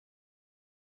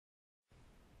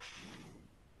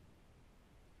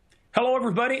Hello,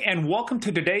 everybody, and welcome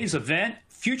to today's event,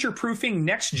 Future-Proofing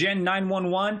Next-Gen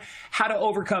 911, How to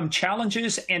Overcome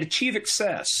Challenges and Achieve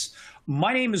Success.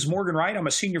 My name is Morgan Wright. I'm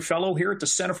a senior fellow here at the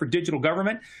Center for Digital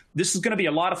Government. This is going to be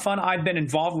a lot of fun. I've been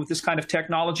involved with this kind of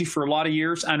technology for a lot of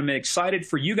years, and I'm excited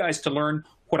for you guys to learn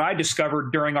what I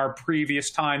discovered during our previous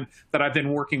time that I've been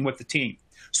working with the team.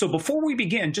 So before we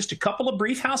begin, just a couple of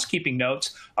brief housekeeping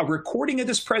notes. A recording of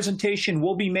this presentation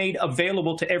will be made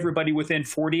available to everybody within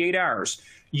 48 hours.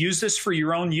 Use this for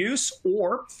your own use,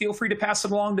 or feel free to pass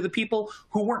it along to the people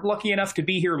who weren't lucky enough to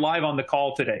be here live on the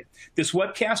call today. This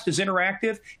webcast is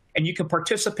interactive, and you can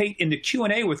participate in the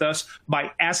Q&A with us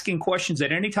by asking questions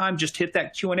at any time. Just hit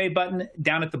that Q&A button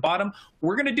down at the bottom.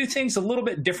 We're going to do things a little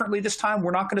bit differently this time.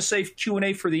 We're not going to save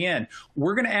Q&A for the end.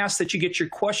 We're going to ask that you get your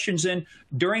questions in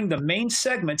during the main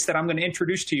segments that I'm going to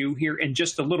introduce to you here in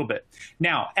just a little bit.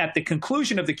 Now, at the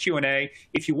conclusion of the Q&A,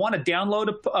 if you want to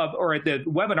download, or at the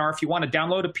webinar, if you want to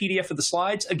download a PDF of the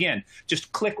slides, again,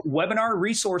 just click Webinar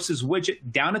Resources widget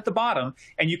down at the bottom,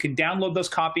 and you can download those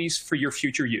copies for your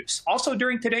future use. Also,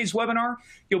 during today's webinar,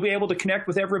 you'll be able to connect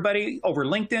with everybody over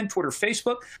LinkedIn, Twitter,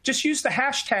 Facebook. Just use the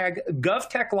hashtag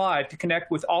GovTechLive to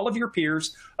connect with all of your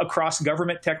peers across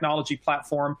government technology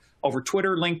platform over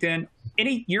Twitter, LinkedIn,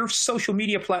 your social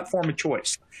media platform of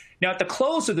choice. Now, at the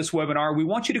close of this webinar, we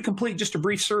want you to complete just a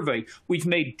brief survey. We've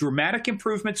made dramatic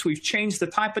improvements. We've changed the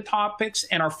type of topics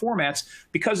and our formats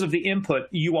because of the input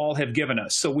you all have given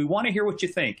us. So we want to hear what you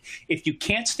think. If you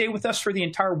can't stay with us for the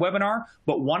entire webinar,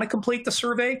 but want to complete the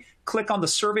survey, click on the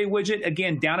survey widget,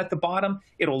 again, down at the bottom.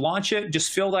 It'll launch it.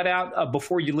 Just fill that out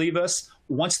before you leave us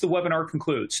once the webinar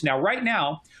concludes. Now, right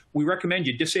now, we recommend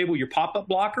you disable your pop-up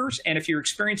blockers. And if you're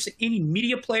experiencing any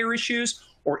media player issues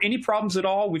or any problems at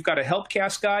all, we've got a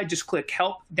helpcast guide. Just click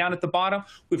help down at the bottom.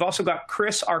 We've also got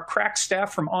Chris, our crack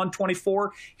staff from On24,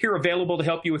 here available to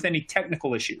help you with any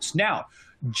technical issues. Now,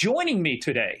 joining me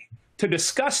today to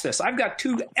discuss this, I've got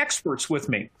two experts with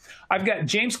me. I've got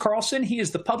James Carlson. He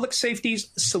is the Public Safety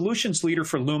Solutions Leader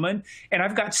for Lumen. And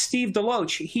I've got Steve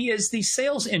Deloach. He is the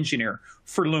Sales Engineer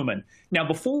for Lumen. Now,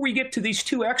 before we get to these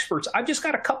two experts, I've just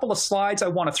got a couple of slides I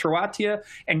want to throw out to you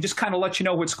and just kind of let you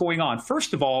know what's going on.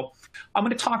 First of all, I'm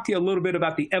going to talk to you a little bit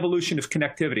about the evolution of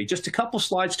connectivity. Just a couple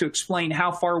slides to explain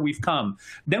how far we've come.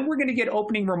 Then we're going to get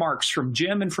opening remarks from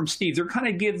Jim and from Steve. They're kind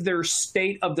of give their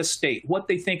state of the state, what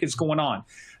they think is going on.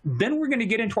 Then we're going to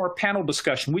get into our panel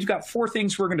discussion. We've got four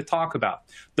things we're going to talk about: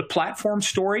 the platform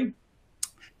story,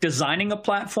 designing a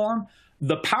platform,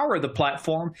 the power of the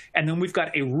platform, and then we've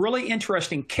got a really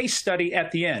interesting case study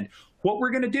at the end. What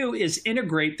we're going to do is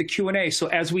integrate the Q&A. So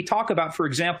as we talk about, for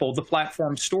example, the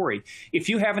platform story, if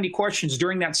you have any questions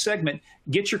during that segment,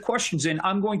 get your questions in.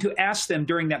 I'm going to ask them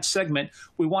during that segment.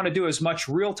 We want to do as much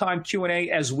real-time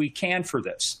Q&A as we can for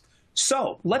this.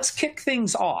 So let's kick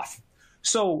things off.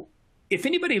 So if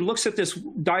anybody looks at this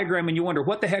diagram and you wonder,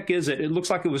 what the heck is it? It looks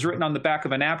like it was written on the back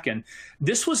of a napkin.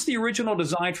 This was the original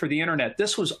design for the internet.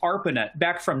 This was ARPANET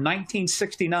back from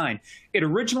 1969. It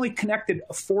originally connected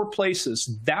 4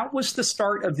 places. That was the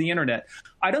start of the internet.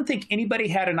 I don't think anybody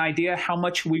had an idea how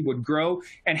much we would grow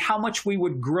and how much we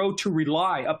would grow to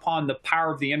rely upon the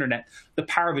power of the internet, the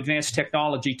power of advanced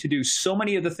technology to do so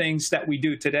many of the things that we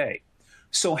do today.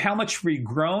 So how much we've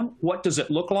grown? What does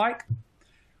it look like?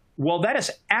 Well, that is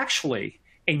actually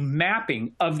a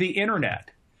mapping of the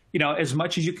internet, as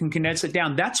much as you can condense it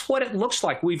down. That's what it looks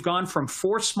like. We've gone from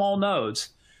 4 small nodes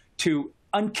to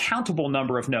uncountable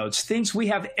number of nodes. We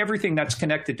have everything that's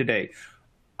connected today.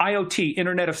 IoT,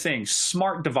 Internet of Things,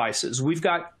 smart devices. We've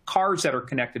got cars that are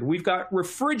connected. We've got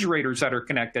refrigerators that are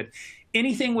connected.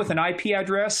 Anything with an IP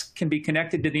address can be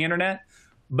connected to the internet,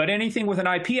 but anything with an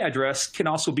IP address can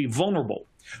also be vulnerable.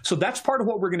 So that's part of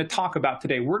what we're going to talk about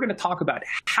today. We're going to talk about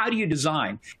how do you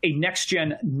design a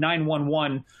next-gen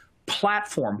 911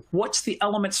 platform? What's the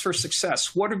elements for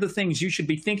success? What are the things you should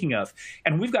be thinking of?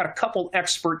 And we've got a couple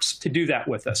experts to do that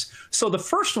with us. So the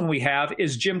first one we have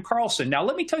is Jim Carlson. Now,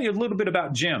 let me tell you a little bit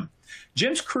about Jim.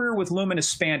 Jim's career with Lumen has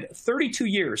spanned 32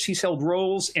 years. He's held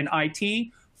roles in IT,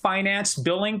 finance,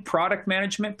 billing, product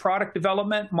management, product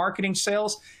development, marketing,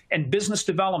 sales, and business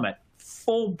development.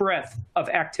 Full breadth of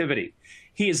activity.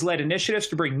 He has led initiatives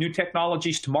to bring new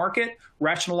technologies to market,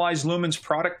 rationalize Lumen's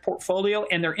product portfolio,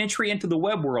 and their entry into the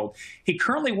web world. He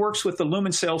currently works with the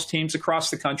Lumen sales teams across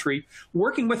the country,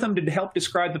 working with them to help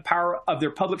describe the power of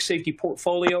their public safety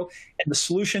portfolio and the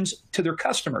solutions to their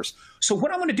customers. So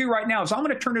what I'm going to do right now is I'm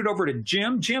going to turn it over to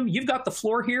Jim. Jim, you've got the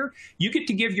floor here. You get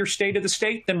to give your state of the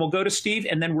state, then we'll go to Steve,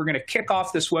 and then we're going to kick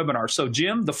off this webinar. So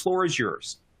Jim, the floor is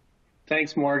yours.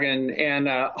 Thanks, Morgan, and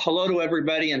hello to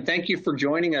everybody, and thank you for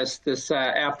joining us this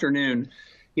afternoon.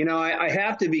 I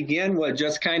have to begin with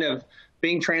just kind of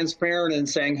being transparent and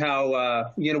saying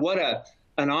how, what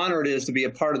an honor it is to be a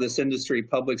part of this industry,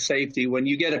 public safety. When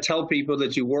you get to tell people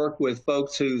that you work with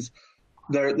folks whose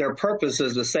their purpose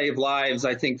is to save lives,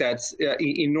 I think that's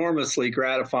enormously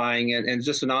gratifying and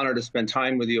just an honor to spend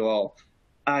time with you all.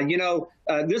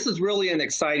 This is really an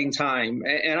exciting time,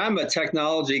 and I'm a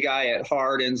technology guy at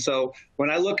heart. And so when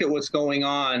I look at what's going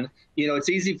on, it's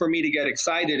easy for me to get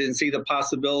excited and see the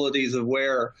possibilities of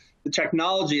where the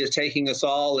technology is taking us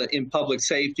all in public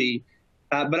safety.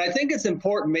 But I think it's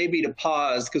important maybe to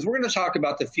pause, because we're going to talk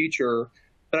about the future.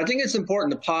 But I think it's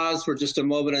important to pause for just a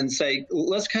moment and say,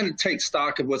 let's kind of take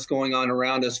stock of what's going on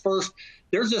around us. First,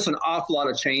 there's just an awful lot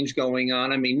of change going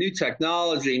on. I mean, new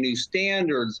technology, new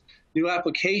standards, new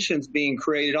applications being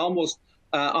created almost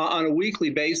on a weekly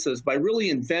basis by really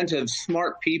inventive,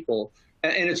 smart people.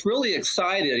 And it's really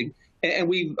exciting. And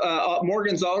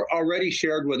Morgan's already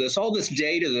shared with us all this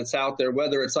data that's out there,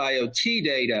 whether it's IoT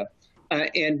data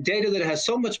and data that has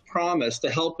so much promise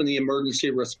to help in the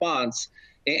emergency response.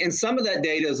 And some of that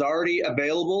data is already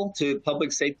available to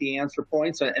public safety answer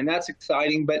points, and that's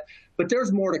exciting, but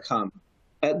there's more to come.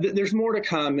 There's more to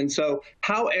come. And so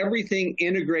how everything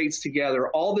integrates together,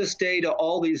 all this data,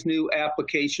 all these new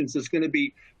applications is going to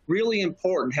be really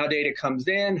important. How data comes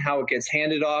in, how it gets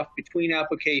handed off between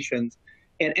applications,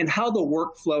 and how the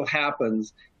workflow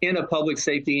happens in a public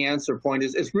safety answer point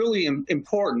is really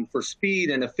important for speed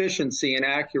and efficiency and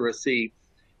accuracy.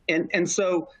 And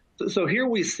so here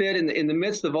we sit in the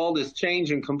midst of all this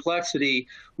change and complexity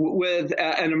with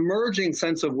an emerging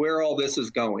sense of where all this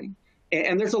is going.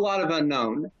 And there's a lot of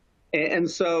unknown. And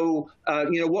so,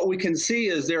 what we can see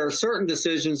is there are certain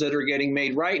decisions that are getting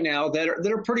made right now that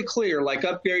are pretty clear, like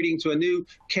upgrading to a new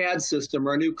CAD system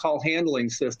or a new call handling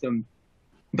system.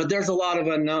 But there's a lot of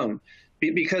unknown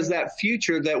because that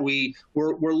future that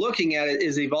we're looking at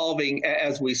is evolving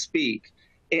as we speak.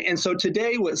 And so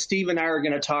today, what Steve and I are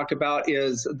going to talk about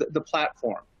is the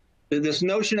platform, this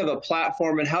notion of a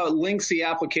platform and how it links the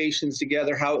applications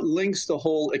together, how it links the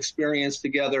whole experience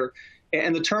together,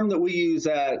 and the term that we use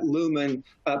at Lumen,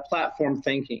 platform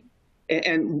thinking.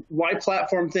 And why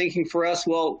platform thinking for us?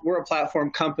 Well, we're a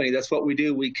platform company. That's what we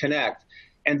do. We connect.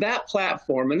 And that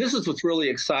platform, and this is what's really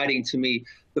exciting to me,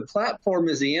 the platform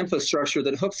is the infrastructure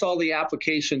that hooks all the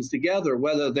applications together,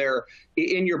 whether they're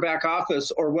in your back office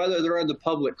or whether they're in the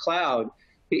public cloud.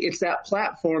 It's that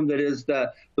platform that is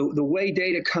the way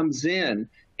data comes in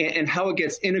and how it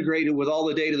gets integrated with all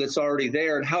the data that's already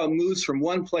there and how it moves from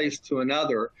one place to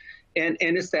another. And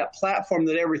it's that platform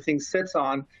that everything sits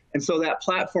on. And so that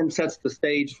platform sets the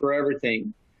stage for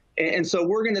everything. And so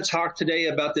we're going to talk today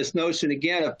about this notion,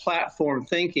 again, of platform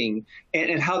thinking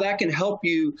and how that can help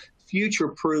you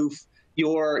future-proof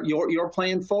your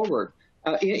plan forward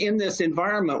in this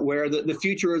environment where the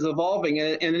future is evolving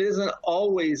and it isn't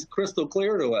always crystal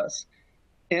clear to us.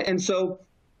 And so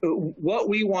what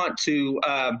we want to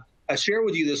share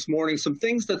with you this morning, some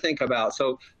things to think about.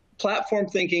 So platform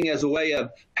thinking as a way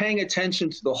of paying attention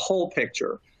to the whole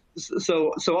picture.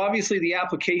 So obviously the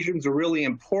applications are really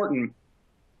important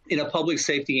in a public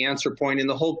safety answer point, in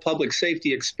the whole public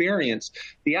safety experience.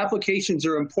 The applications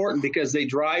are important because they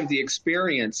drive the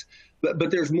experience,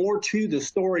 but there's more to the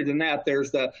story than that.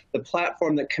 There's the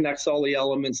platform that connects all the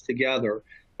elements together.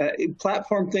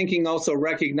 Platform thinking also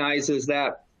recognizes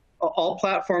that all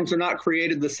platforms are not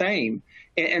created the same,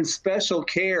 and special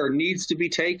care needs to be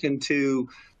taken to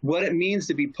what it means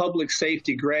to be public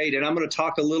safety grade. And I'm going to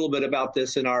talk a little bit about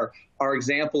this in our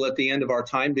example at the end of our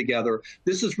time together.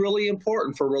 This is really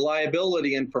important for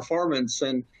reliability and performance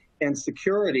and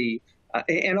security.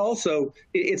 And also,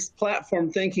 it's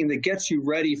platform thinking that gets you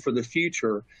ready for the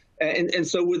future. And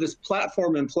so with this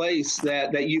platform in place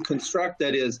that you construct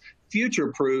that is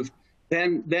future-proof,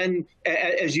 then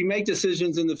as you make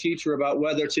decisions in the future about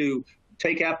whether to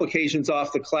take applications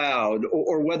off the cloud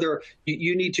or whether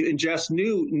you need to ingest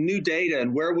new data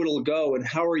and where will it go and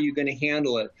how are you going to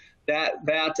handle it,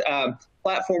 that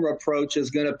platform approach is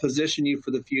going to position you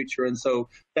for the future. And so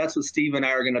that's what Steve and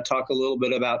I are going to talk a little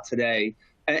bit about today.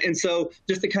 And so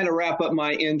just to kind of wrap up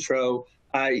my intro,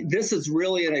 this is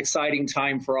really an exciting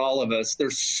time for all of us.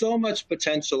 There's so much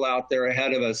potential out there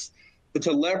ahead of us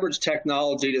to leverage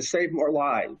technology to save more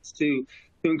lives, to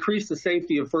increase the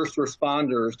safety of first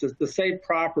responders, to save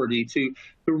property, to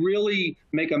really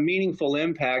make a meaningful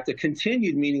impact, a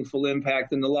continued meaningful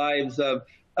impact in the lives of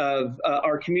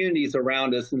our communities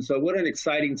around us. And so what an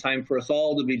exciting time for us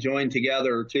all to be joined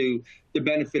together to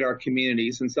benefit our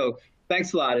communities. And so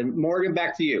thanks a lot. And Morgan,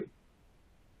 back to you.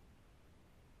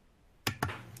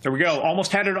 There we go.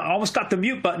 Almost got the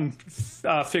mute button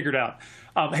figured out.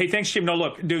 Hey, thanks, Jim. No,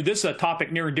 look, dude, this is a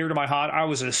topic near and dear to my heart. I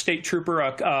was a state trooper,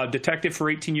 a detective for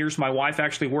 18 years. My wife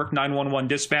actually worked 911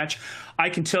 dispatch. I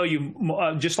can tell you,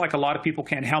 just like a lot of people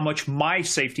can, how much my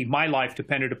safety, my life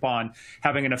depended upon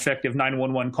having an effective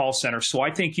 911 call center. So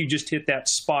I think you just hit that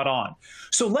spot on.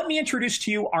 So let me introduce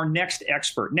to you our next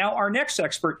expert. Now, our next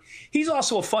expert, he's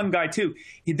also a fun guy, too.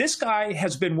 This guy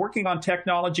has been working on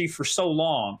technology for so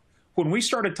long. When we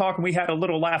started talking, we had a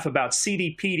little laugh about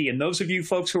CDPD, and those of you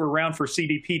folks who are around for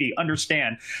CDPD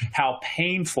understand how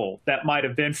painful that might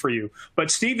have been for you.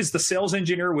 But Steve is the sales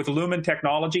engineer with Lumen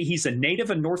Technology. He's a native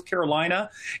of North Carolina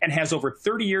and has over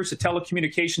 30 years of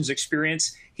telecommunications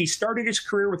experience. He started his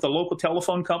career with a local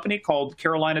telephone company called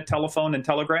Carolina Telephone and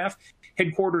Telegraph,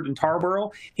 headquartered in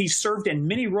Tarboro. He served in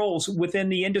many roles within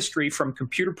the industry, from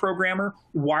computer programmer,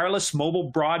 wireless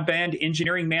mobile broadband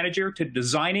engineering manager, to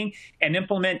designing and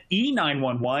implement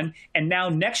E9-1-1 and now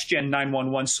next-gen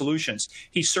 911 solutions.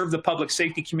 He served the public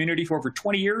safety community for over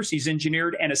 20 years. He's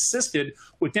engineered and assisted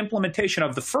with implementation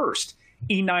of the first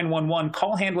E9-1-1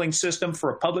 call handling system for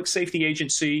a public safety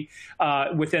agency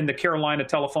within the Carolina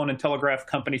Telephone and Telegraph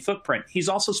Company footprint. He's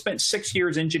also spent 6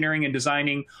 years engineering and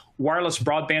designing wireless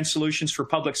broadband solutions for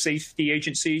public safety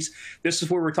agencies. This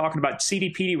is where we're talking about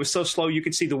CDPD was so slow you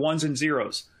could see the ones and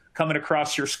zeros coming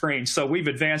across your screen. So we've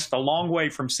advanced a long way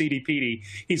from CDPD.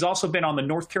 He's also been on the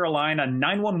North Carolina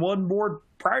 911 board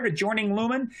prior to joining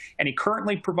Lumen, and he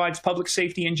currently provides public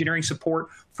safety engineering support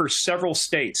for several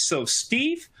states. So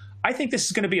Steve, I think this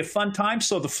is going to be a fun time,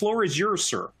 so the floor is yours,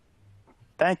 sir.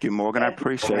 Thank you, Morgan. I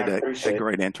appreciate that. A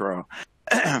great intro.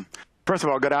 First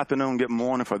of all, good afternoon, good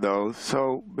morning for those.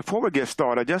 So before we get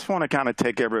started, I just want to kind of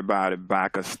take everybody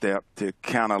back a step to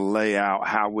kind of lay out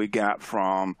how we got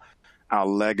from our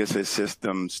legacy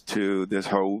systems to this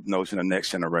whole notion of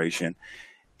next generation.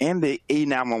 In the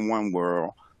E911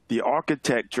 world, the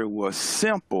architecture was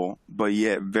simple, but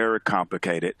yet very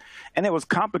complicated. And it was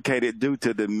complicated due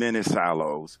to the many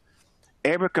silos.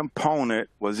 Every component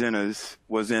was in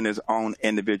his own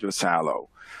individual silo.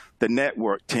 The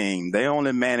network team, they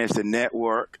only managed the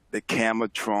network, the camera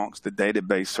trunks, the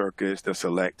database circuits, the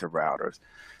selector routers.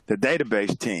 The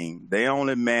database team, they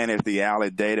only managed the alley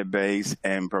database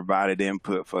and provided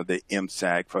input for the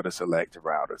MSAC for the selector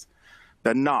routers.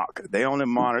 The NOC, they only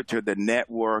monitored the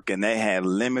network and they had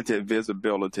limited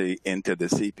visibility into the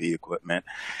CP equipment.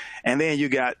 And then you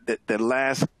got the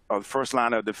last or first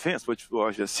line of defense, which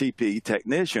was your CPE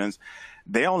technicians.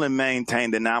 They only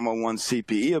maintained the 911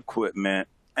 CPE equipment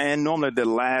and normally the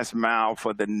last mile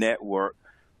for the network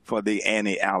for the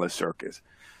anti-alley circuits.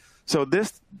 So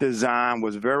this design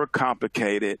was very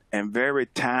complicated and very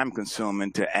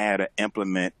time-consuming to add or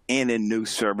implement any new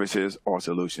services or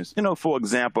solutions. You know, for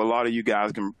example, a lot of you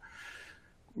guys can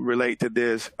relate to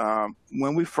this.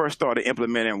 When we first started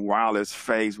implementing wireless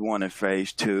phase 1 and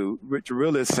phase 2, which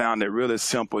really sounded really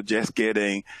simple, just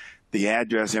getting the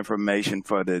address information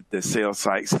for the cell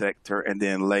site sector and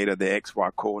then later the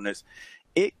XY coordinates.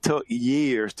 It took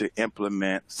years to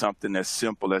implement something as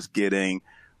simple as getting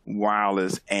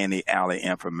wireless anti-alley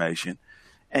information.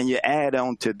 And you add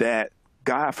on to that,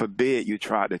 God forbid you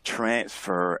try to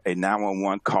transfer a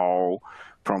 911 call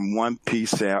from one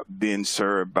PSAP being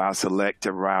served by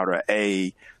selector router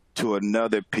A to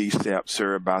another PSAP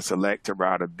served by selector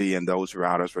router B, and those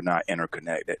routers were not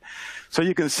interconnected. So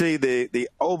you can see the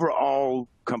overall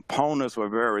components were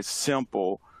very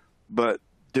simple, but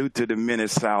due to the many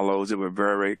silos, it was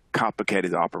very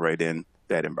complicated to operate in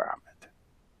that environment.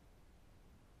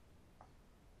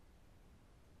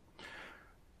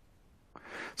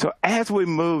 So as we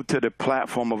move to the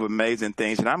platform of amazing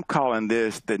things, and I'm calling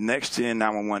this the next-gen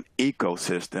 911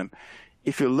 ecosystem,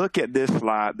 if you look at this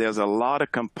slide, there's a lot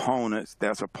of components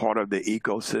that's a part of the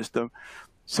ecosystem.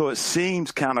 So it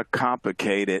seems kind of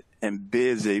complicated and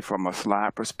busy from a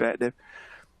slide perspective.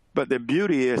 But the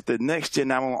beauty is the next-gen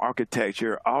 911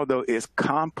 architecture, although it's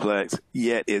complex,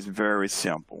 yet it's very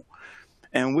simple.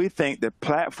 And we think the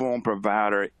platform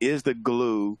provider is the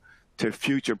glue to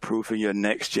future-proofing your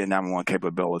next-gen 911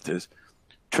 capabilities.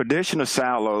 Traditional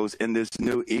silos in this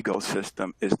new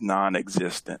ecosystem is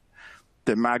non-existent.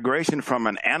 The migration from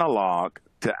an analog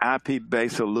to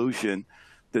IP-based solution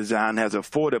design has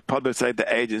afforded public safety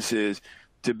agencies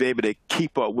to be able to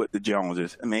keep up with the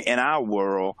Joneses. I mean, in our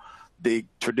world, the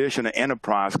traditional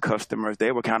enterprise customers,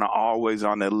 they were kind of always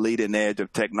on the leading edge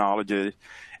of technology.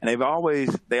 And they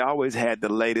always had the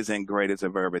latest and greatest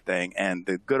of everything. And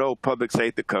the good old public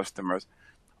safety customers,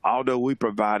 although we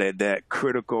provided that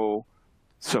critical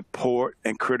support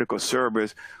and critical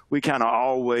service, we kind of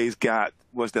always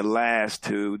was the last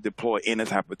to deploy any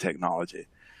type of technology.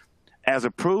 As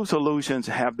approved solutions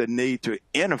have the need to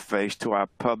interface to our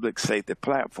public safety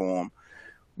platform,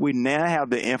 we now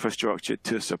have the infrastructure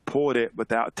to support it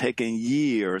without taking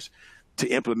years to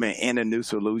implement any new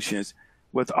solutions,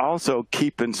 with also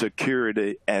keeping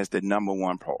security as the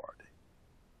 #1 priority.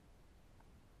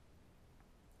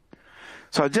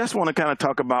 So I just want to kind of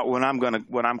talk about what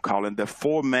I'm calling the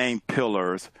 4 main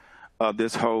pillars of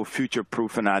this whole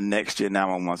future-proofing our next-gen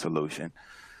 911 solution.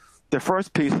 The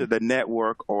first piece is the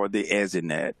network, or the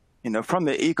EZNet. From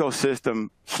the ecosystem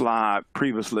slide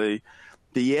previously,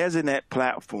 the EZNet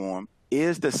platform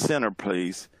is the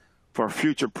centerpiece for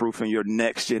future-proofing your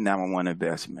next-gen 911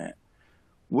 investment.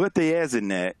 With the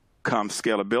EZNet comes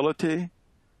scalability,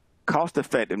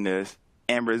 cost-effectiveness,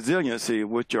 and resiliency,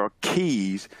 which are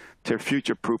keys to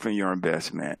future-proofing your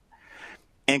investment.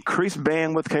 Increased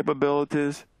bandwidth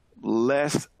capabilities,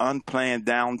 less unplanned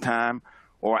downtime,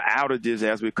 or outages,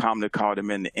 as we commonly call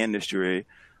them in the industry,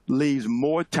 leaves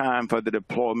more time for the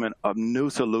deployment of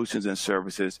new solutions and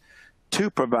services to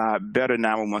provide better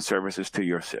 911 services to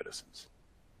your citizens.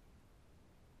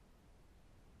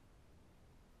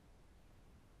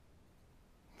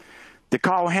 The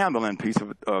call handling piece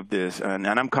of this, and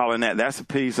I'm calling that's a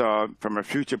piece from a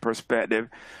future perspective,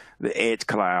 the edge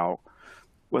cloud.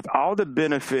 With all the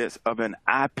benefits of an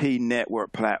IP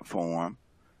network platform,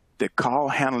 the call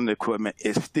handling equipment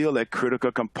is still a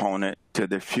critical component to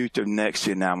the future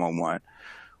next-gen 911.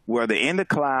 Whether in the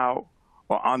cloud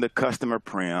or on the customer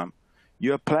prem,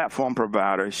 your platform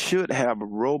provider should have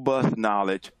robust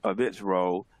knowledge of its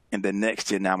role in the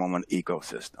next-gen 911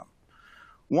 ecosystem.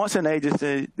 Once an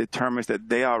agency determines that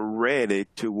they are ready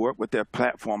to work with their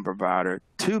platform provider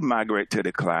to migrate to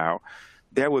the cloud,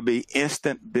 there will be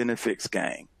instant benefits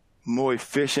gained, more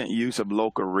efficient use of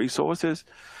local resources.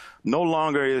 No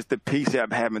longer is the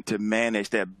PSAP having to manage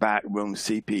that backroom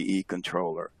CPE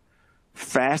controller.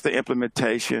 Faster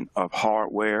implementation of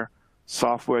hardware,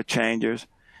 software changes,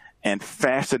 and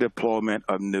faster deployment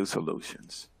of new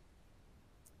solutions.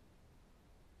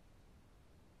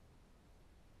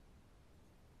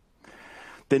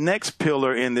 The next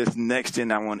pillar in this next-gen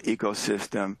 911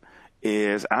 ecosystem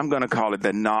is, I'm going to call it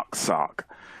the NOC SOC.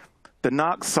 The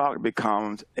NOC SOC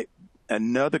becomes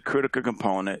another critical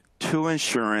component to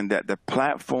ensuring that the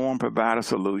platform provider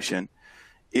solution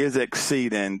is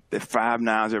exceeding the 5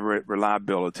 nines of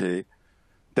reliability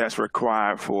that's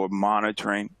required for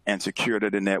monitoring and security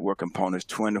of the network components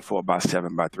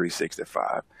 24/7 by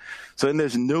 365. So in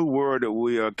this new world that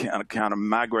we are kind of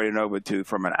migrating over to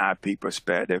from an IP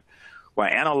perspective, where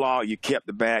analog, you kept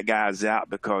the bad guys out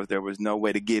because there was no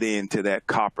way to get into that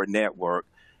copper network.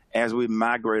 As we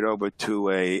migrate over to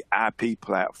a IP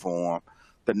platform,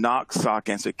 the NOC SOC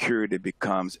and security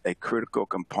becomes a critical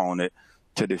component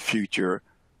to the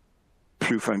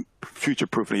future-proofing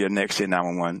your next-gen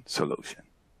 911 solution.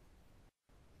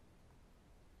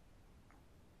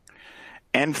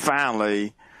 And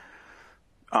finally,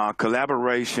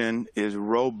 collaboration is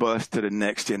robust to the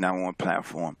next-gen 911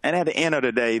 platform. And at the end of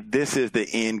the day, this is the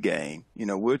end game.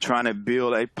 We're trying to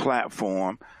build a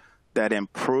platform that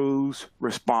improves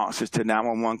responses to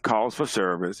 911 calls for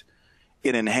service.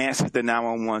 It enhances the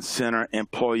 911 center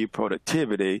employee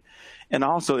productivity, and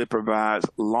also it provides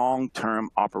long-term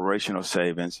operational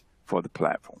savings for the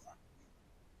platform.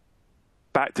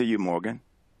 Back to you, Morgan.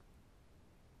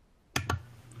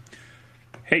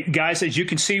 Hey, guys, as you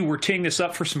can see, we're teeing this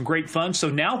up for some great fun. So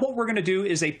now what we're going to do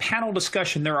is a panel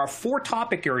discussion. There are 4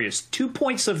 topic areas, 2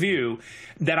 points of view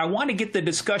that I want to get the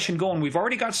discussion going. We've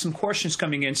already got some questions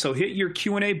coming in, so hit your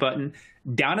Q&A button.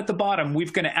 Down at the bottom,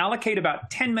 we're going to allocate about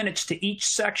 10 minutes to each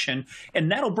section,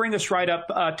 and that'll bring us right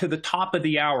up to the top of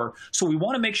the hour. So we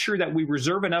want to make sure that we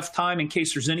reserve enough time in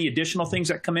case there's any additional things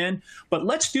that come in. But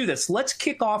let's do this. Let's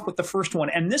kick off with the first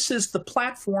one, and this is the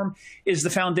platform is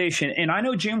the foundation. And I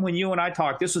know, Jim, when you and I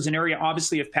talked, this was an area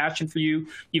obviously of passion for you.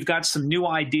 You've got some new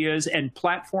ideas, and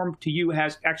platform to you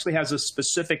actually has a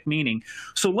specific meaning.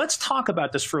 So let's talk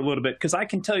about this for a little bit, because I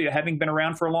can tell you, having been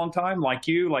around for a long time, like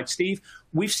you, like Steve,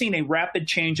 we've seen a rapid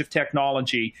change of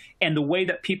technology and the way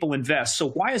that people invest. So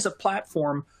why is a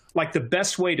platform like the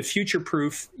best way to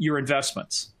future-proof your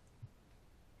investments?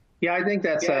 Yeah, I think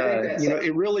that's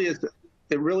it really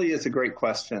is a great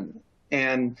question.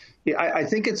 And I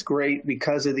think it's great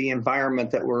because of the environment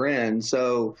that we're in.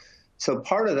 So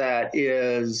part of that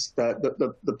is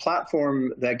the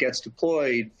platform that gets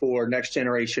deployed for next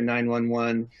generation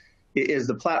 911 is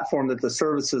the platform that the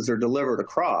services are delivered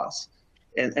across.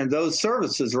 And those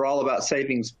services are all about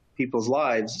saving people's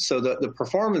lives. So the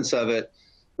performance of it,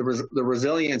 the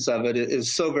resilience of it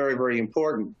is so very, very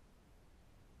important.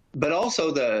 But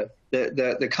also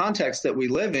the context that we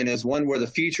live in is one where the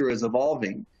future is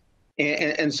evolving.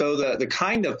 And so the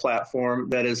kind of platform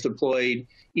that is deployed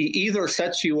either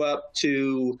sets you up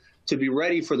to be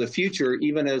ready for the future,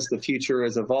 even as the future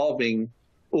is evolving,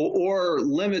 or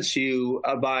limits you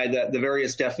by the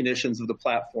various definitions of the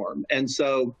platform. And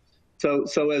so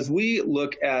as we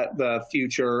look at the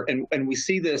future and we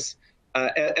see this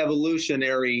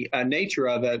evolutionary nature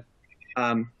of it,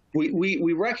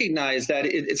 we recognize that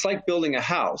it's like building a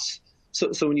house.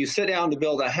 So when you sit down to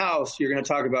build a house, you're going to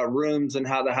talk about rooms and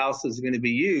how the house is going to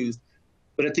be used.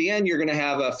 But at the end, you're going to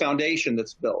have a foundation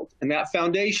that's built. And that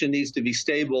foundation needs to be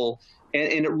stable.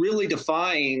 And it really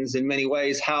defines, in many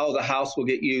ways, how the house will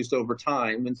get used over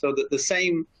time. And so the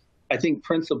same, I think,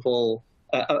 principle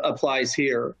applies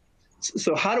here.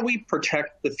 So how do we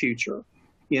protect the future?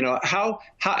 You know, how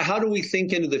do we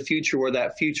think into the future where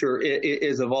that future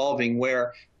is evolving,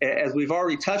 where, as we've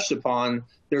already touched upon,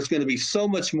 there's going to be so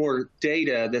much more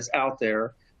data that's out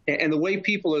there. And the way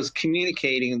people are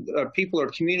communicating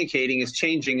is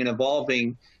changing and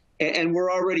evolving. And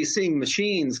we're already seeing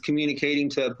machines communicating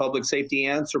to public safety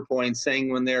answer points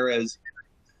saying when there is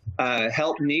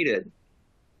help needed.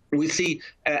 We see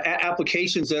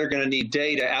applications that are going to need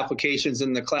data, applications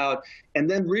in the cloud, and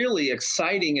then really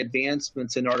exciting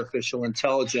advancements in artificial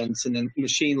intelligence and in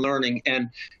machine learning and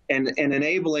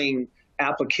enabling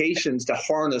applications to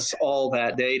harness all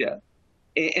that data.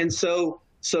 And so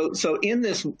in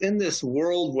this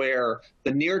world where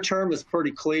the near term is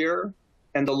pretty clear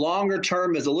and the longer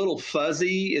term is a little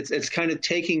fuzzy, it's kind of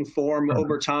taking form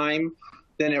over time,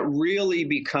 then it really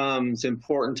becomes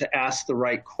important to ask the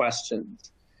right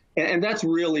questions. And that's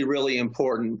really, really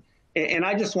important. And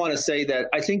I just want to say that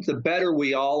I think the better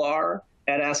we all are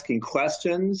at asking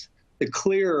questions, the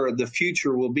clearer the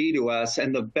future will be to us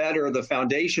and the better the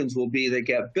foundations will be that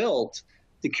get built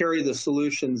to carry the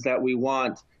solutions that we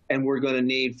want and we're going to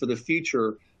need for the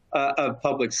future of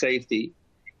public safety.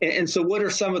 And so what are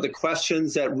some of the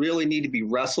questions that really need to be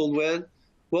wrestled with?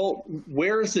 Well,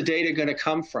 where is the data going to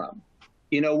come from?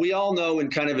 You know, we all know in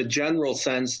kind of a general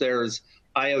sense, there's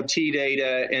IoT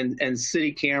data and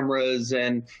city cameras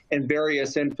and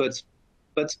various inputs,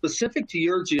 but specific to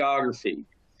your geography,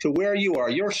 to where you are,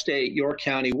 your state, your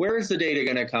county, where is the data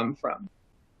going to come from?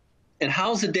 And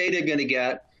how's the data going to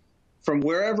get from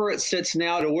wherever it sits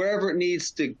now to wherever it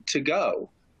needs to go?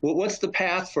 Well, what's the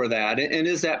path for that? And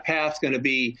is that path going to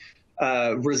be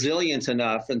resilient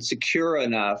enough and secure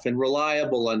enough and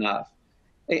reliable enough?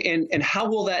 And how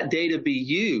will that data be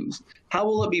used? How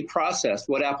will it be processed?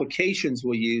 What applications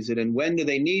will use it? And when do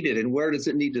they need it? And where does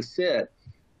it need to sit?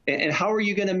 And how are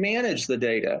you going to manage the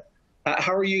data?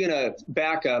 How are you going to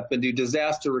back up and do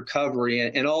disaster recovery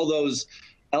and all those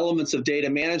elements of data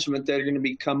management that are going to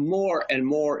become more and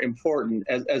more important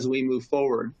as we move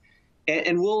forward?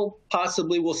 And will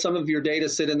some of your data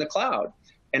sit in the cloud?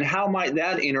 And how might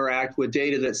that interact with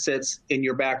data that sits in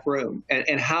your back room?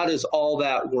 And how does all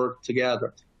that work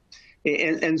together?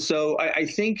 And so I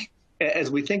think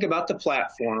as we think about the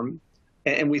platform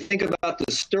and we think about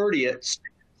the sturdiness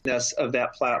of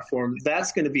that platform,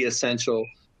 that's going to be essential.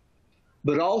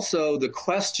 But also the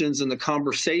questions and the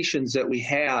conversations that we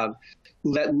have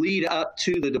that lead up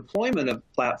to the deployment of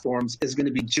platforms is going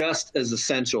to be just as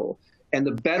essential. And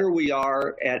the better we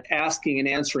are at asking and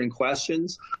answering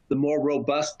questions, the more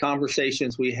robust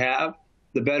conversations we have,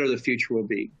 the better the future will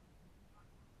be.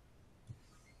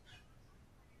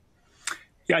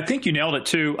 Yeah, I think you nailed it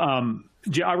too.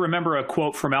 I remember a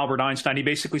quote from Albert Einstein. He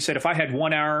basically said, if I had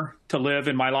 1 hour to live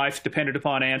in my life depended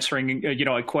upon answering,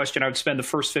 a question, I would spend the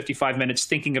first 55 minutes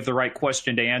thinking of the right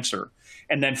question to answer,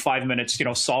 and then 5 minutes,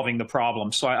 solving the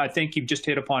problem. So I think you've just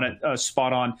hit upon it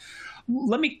spot on.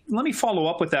 Let me follow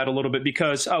up with that a little bit,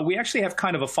 because we actually have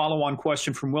kind of a follow-on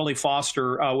question from Willie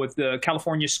Foster with the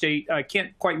California State, I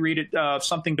can't quite read it,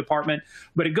 something department,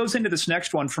 but it goes into this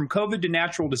next one. From COVID to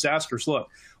natural disasters, look,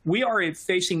 we are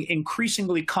facing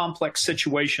increasingly complex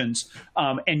situations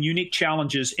and unique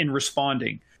challenges in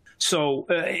responding. So,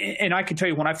 and I can tell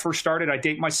you, when I first started, I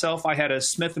date myself, I had a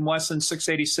Smith & Wesson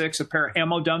 686, a pair of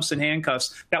ammo dumps and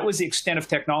handcuffs. That was the extent of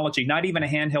technology, not even a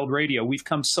handheld radio. We've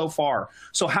come so far.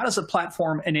 So how does a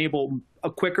platform enable a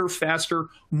quicker, faster,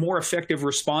 more effective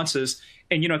responses?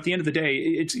 And, at the end of the day,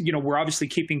 it's, we're obviously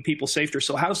keeping people safer.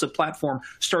 So how does the platform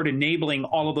start enabling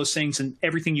all of those things and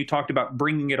everything you talked about,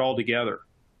 bringing it all together?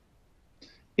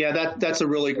 Yeah, that's a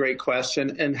really great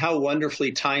question, and how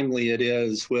wonderfully timely it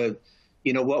is with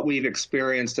what we've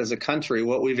experienced as a country,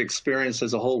 what we've experienced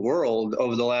as a whole world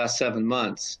over the last 7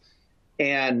 months,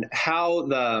 and how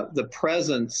the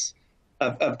presence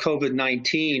of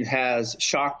COVID-19 has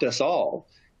shocked us all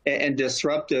and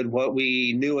disrupted what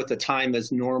we knew at the time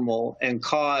as normal and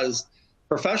caused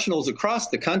professionals across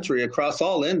the country, across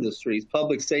all industries,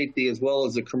 public safety as well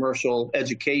as the commercial,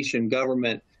 education,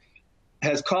 government,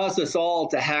 has caused us all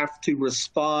to have to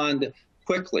respond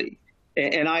quickly.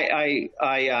 And I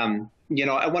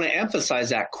want to emphasize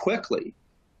that quickly.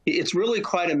 It's really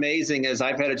quite amazing as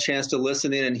I've had a chance to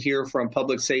listen in and hear from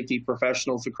public safety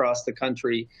professionals across the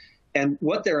country and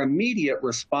what their immediate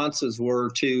responses were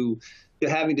to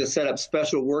having to set up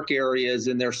special work areas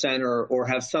in their center or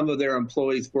have some of their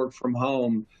employees work from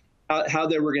home, how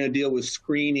they were going to deal with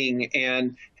screening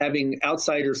and having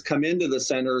outsiders come into the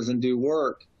centers and do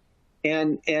work,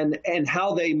 and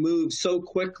how they moved so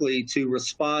quickly to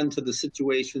respond to the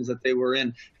situations that they were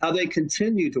in, how they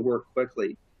continue to work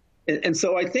quickly. And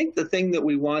so I think the thing that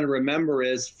we want to remember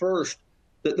is, first,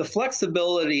 that the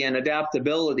flexibility and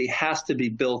adaptability has to be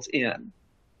built in.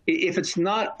 If it's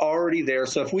not already there,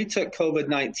 so if we took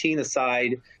COVID-19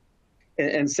 aside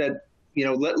and said,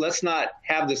 let's not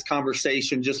have this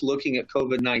conversation just looking at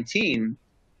COVID-19,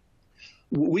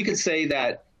 we could say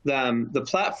that the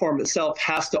platform itself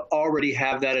has to already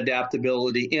have that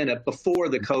adaptability in it before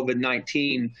the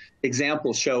COVID-19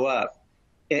 examples show up.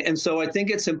 And so I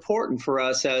think it's important for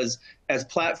us as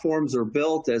platforms are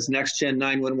built, as next-gen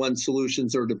 911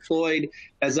 solutions are deployed,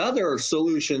 as other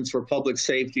solutions for public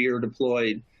safety are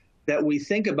deployed, that we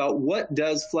think about what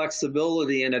does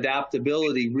flexibility and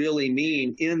adaptability really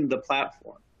mean in the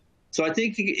platform. So I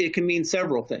think it can mean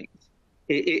several things.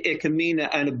 It can mean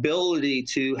an ability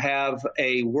to have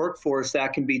a workforce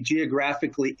that can be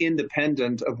geographically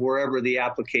independent of wherever the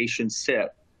applications sit.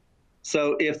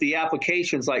 So if the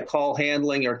applications like call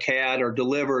handling or CAD are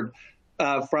delivered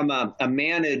from a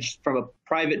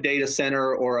private data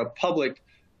center or a public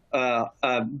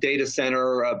data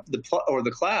center or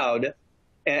the cloud,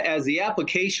 as the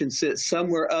application sits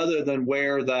somewhere other than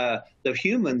where the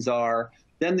humans are,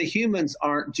 then the humans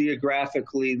aren't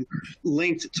geographically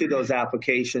linked to those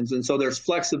applications. And so there's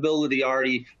flexibility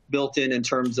already built in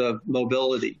terms of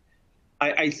mobility.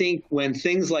 I think when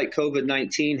things like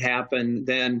COVID-19 happen,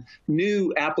 then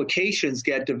new applications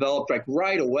get developed like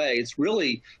right away. It's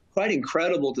really quite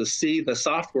incredible to see the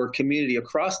software community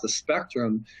across the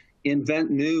spectrum invent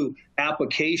new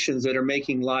applications that are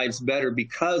making lives better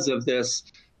because of this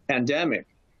pandemic.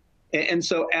 And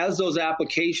so as those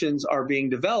applications are being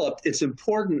developed, it's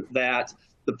important that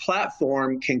the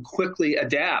platform can quickly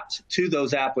adapt to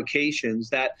those applications,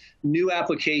 that new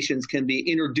applications can be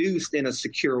introduced in a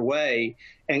secure way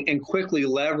and quickly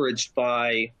leveraged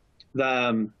by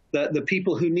the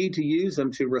people who need to use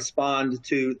them to respond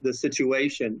to the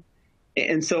situation.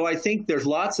 And so I think there's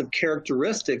lots of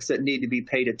characteristics that need to be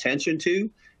paid attention to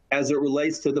as it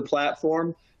relates to the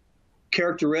platform.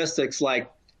 Characteristics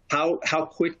like how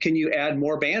quick can you add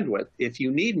more bandwidth if you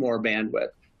need more bandwidth?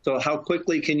 So how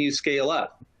quickly can you scale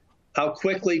up? How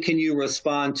quickly can you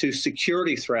respond to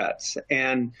security threats?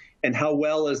 And how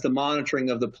well is the monitoring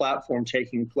of the platform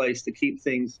taking place to keep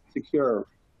things secure?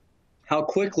 How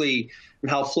quickly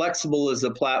and how flexible is the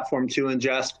platform to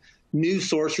ingest new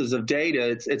sources of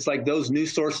data? It's like those new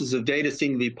sources of data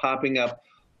seem to be popping up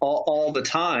all the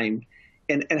time.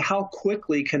 And how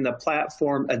quickly can the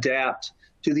platform adapt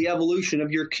to the evolution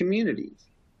of your communities?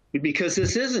 Because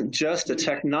this isn't just a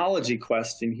technology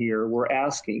question here we're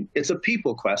asking. It's a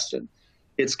people question.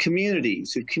 It's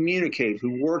communities who communicate,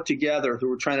 who work together, who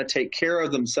are trying to take care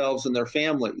of themselves and their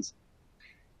families.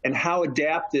 And how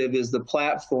adaptive is the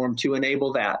platform to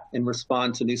enable that and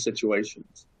respond to new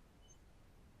situations?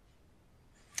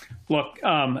 Look,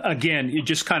 again, you're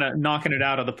just kind of knocking it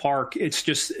out of the park. It's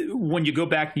just when you go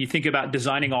back and you think about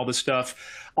designing all this stuff,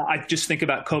 I just think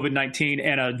about COVID-19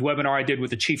 and a webinar I did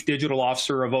with the chief digital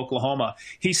officer of Oklahoma.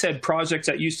 He said projects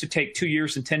that used to take 2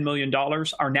 years and $10 million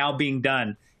are now being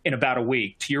done in about a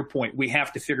week. To your point, we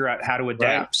have to figure out how to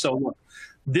adapt. Right. So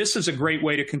this is a great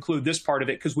way to conclude this part of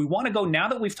it, because we want to go, now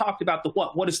that we've talked about the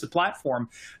what is the platform,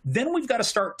 then we've got to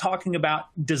start talking about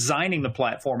designing the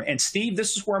platform. And Steve,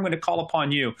 this is where I'm going to call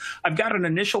upon you. I've got an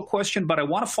initial question, but I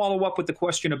want to follow up with the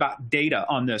question about data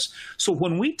on this. So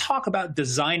when we talk about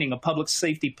designing a public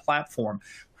safety platform,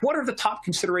 what are the top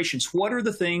considerations? What are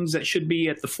the things that should be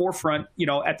at the forefront,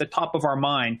 at the top of our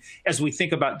mind as we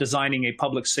think about designing a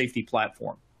public safety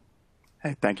platform?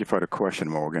 Hey, thank you for the question,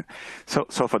 Morgan. So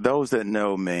for those that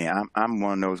know me, I'm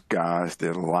one of those guys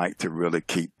that like to really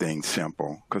keep things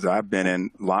simple, because I've been in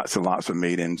lots and lots of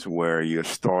meetings where you're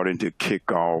starting to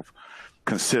kick off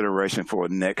consideration for a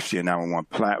next-gen 911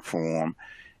 platform,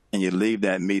 and you leave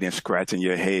that meeting scratching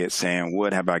your head saying,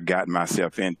 what have I gotten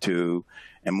myself into?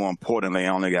 And more importantly, I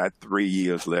only got 3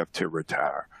 years left to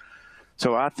retire.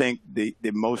 So I think the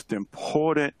most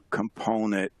important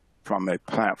component from a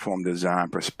platform design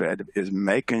perspective is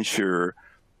making sure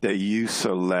that you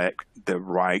select the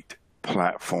right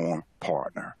platform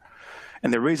partner.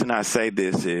 And the reason I say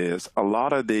this is a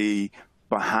lot of the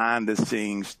behind the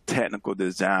scenes technical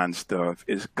design stuff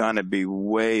is going to be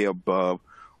way above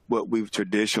what we've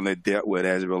traditionally dealt with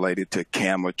as related to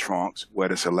camera trunks, where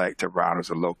the selective routers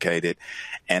are located,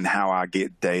 and how I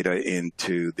get data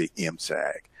into the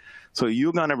MSAG. So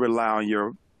you're going to rely on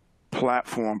your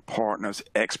platform partner's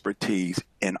expertise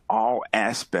in all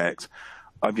aspects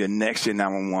of your next-gen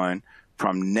 911,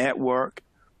 from network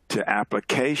to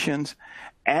applications,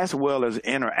 as well as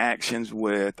interactions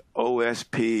with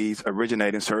OSPs,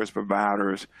 originating service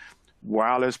providers,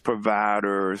 wireless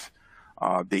providers,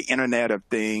 the Internet of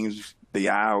Things, the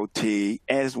IoT,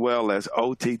 as well as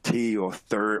OTT or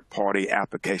third-party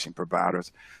application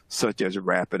providers, such as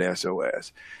Rapid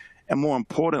SOS. And more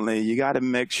importantly, you got to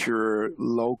make sure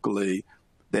locally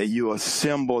that you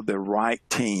assemble the right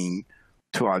team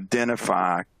to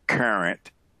identify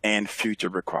current and future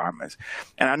requirements.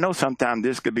 And I know sometimes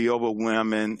this could be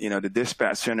overwhelming. You know, the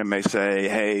dispatch center may say,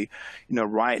 hey, you know,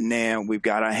 right now we've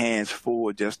got our hands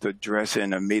full just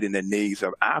addressing and meeting the needs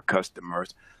of our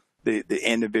customers, the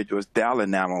individuals dialing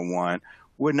 911.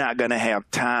 We're not going to have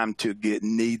time to get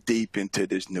knee deep into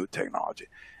this new technology.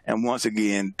 And once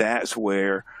again, that's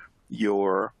where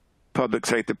your public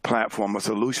safety platform or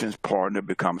solutions partner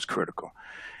becomes critical.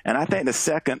 And I think the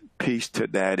second piece to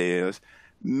that is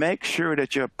make sure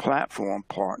that your platform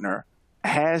partner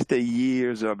has the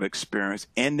years of experience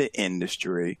in the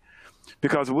industry,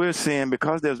 because we're seeing,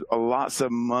 because there's lots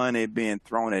of money being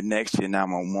thrown at next-gen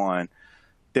 911,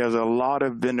 there's a lot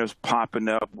of vendors popping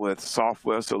up with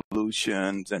software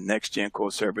solutions and next-gen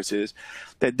core services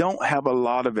that don't have a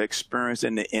lot of experience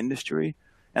in the industry.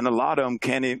 And a lot of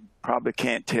them probably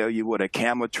can't tell you what a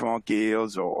camera trunk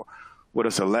is, or what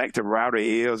a selective router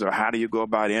is, or how do you go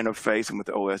about interfacing with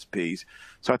the OSPs.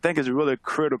 So I think it's really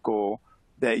critical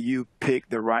that you pick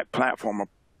the right platform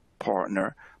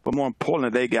partner, but more importantly,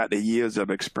 they got the years of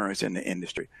experience in the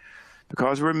industry.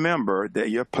 Because remember that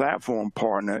your platform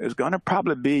partner is going to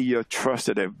probably be your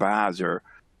trusted advisor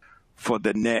for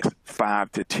the next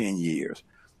 5 to 10 years.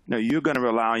 Now, you're going to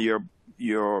rely on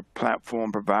your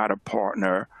platform provider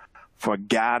partner for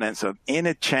guidance of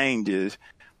any changes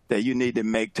that you need to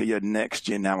make to your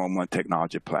next-gen 911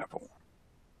 technology platform.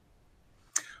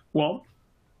 Well,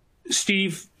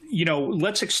 Steve, you know,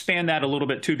 let's expand that a little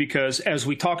bit too, because as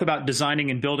we talk about designing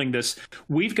and building this,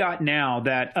 we've got now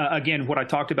that, again, what I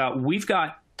talked about, we've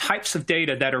got types of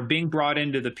data that are being brought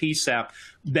into the PSAP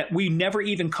that we never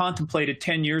even contemplated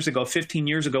 10 years ago, 15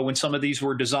 years ago when some of these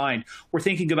were designed. We're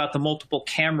thinking about the multiple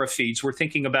camera feeds. We're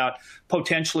thinking about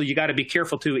potentially, you got to be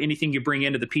careful too, anything you bring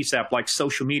into the PSAP like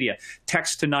social media,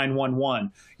 text to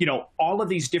 911, you know, all of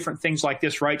these different things like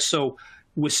this, right? So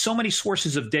with so many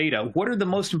sources of data, what are the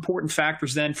most important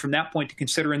factors then from that point to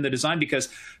consider in the design? Because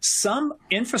some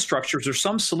infrastructures or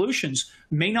some solutions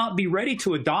may not be ready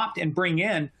to adopt and bring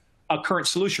in a current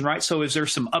solution, right? So is there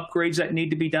some upgrades that need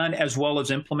to be done as well as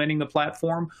implementing the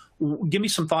platform? Give me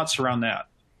some thoughts around that.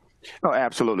 Oh,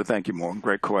 absolutely. Thank you, Morgan.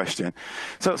 Great question.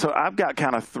 So I've got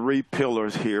kind of 3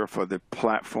 pillars here for the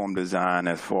platform design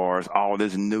as far as all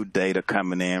this new data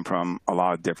coming in from a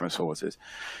lot of different sources.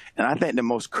 And I think the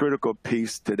most critical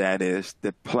piece to that is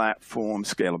the platform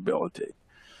scalability.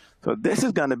 So this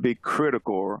is going to be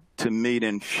critical to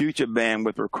meeting future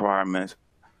bandwidth requirements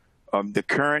of the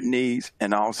current needs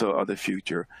and also of the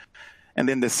future. And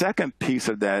then the second piece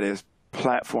of that is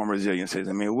platform resiliency.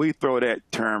 I mean, we throw that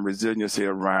term resiliency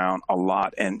around a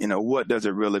lot, and you know, what does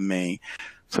it really mean?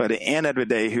 So at the end of the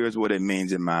day, here's what it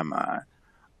means in my mind.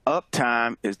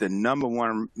 Uptime is the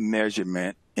 #1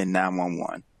 measurement in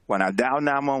 911. When I dial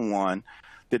 911,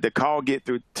 did the call get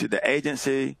through to the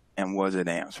agency, and was it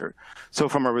answered? So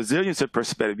from a resiliency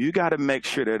perspective, you got to make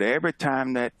sure that every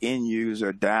time that end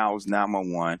user dials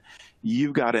 911,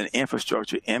 you've got an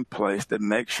infrastructure in place to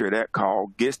make sure that call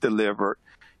gets delivered,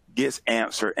 gets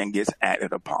answered, and gets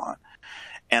acted upon.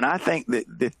 And I think that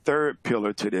the third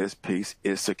pillar to this piece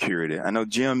is security. I know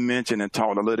Jim mentioned and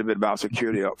talked a little bit about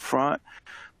security up front,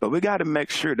 but we got to make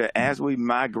sure that as we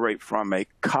migrate from a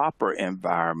copper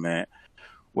environment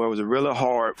where it was really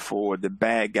hard for the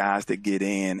bad guys to get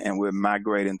in, and we're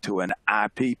migrating to an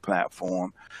IP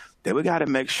platform, that we got to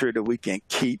make sure that we can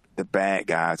keep the bad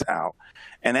guys out.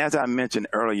 And as I mentioned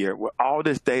earlier, with all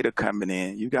this data coming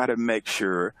in, you got to make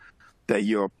sure that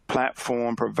your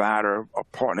platform provider or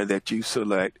partner that you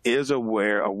select is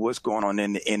aware of what's going on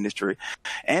in the industry,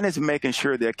 and is making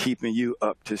sure they're keeping you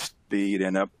up to speed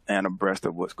and abreast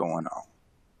of what's going on.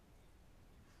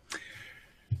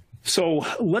 So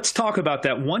let's talk about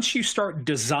that. Once you start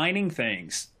designing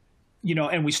things,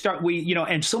 and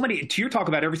so many, to your talk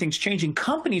about everything's changing,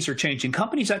 companies are changing.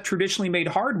 Companies that traditionally made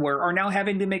hardware are now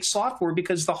having to make software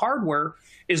because the hardware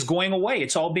is going away.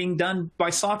 It's all being done by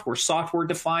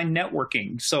software-defined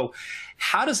networking. So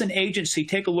how does an agency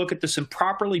take a look at this and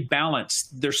properly balance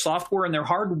their software and their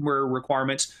hardware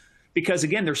requirements? Because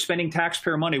again, they're spending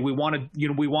taxpayer money. We want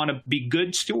to be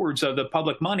good stewards of the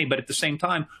public money, but at the same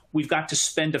time, we've got to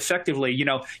spend effectively.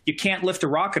 You can't lift a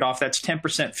rocket off that's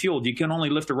 10% fueled. You can only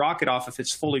lift a rocket off if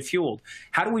it's fully fueled.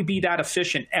 How do we be that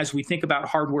efficient as we think about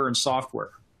hardware and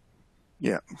software?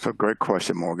 Yeah, so great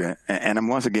question, Morgan. And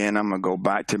once again, I'm going to go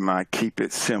back to my keep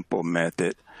it simple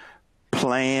method.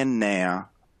 Plan now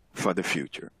for the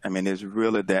future. I mean, it's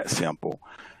really that simple.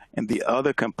 And the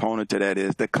other component to that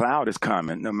is the cloud is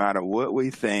coming. No matter what we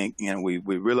think, we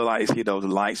really like to see those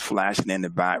lights flashing in the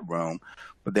back room.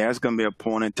 But there's going to be a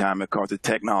point in time, because the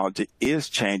technology is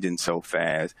changing so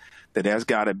fast, that there's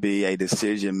got to be a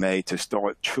decision made to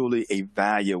start truly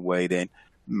evaluating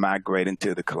migrating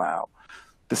to the cloud.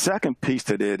 The second piece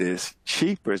to it is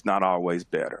cheaper is not always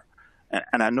better.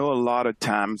 And I know a lot of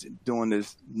times doing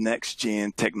this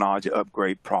next-gen technology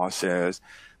upgrade process,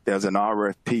 there's an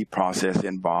RFP process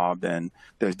involved, and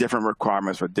there's different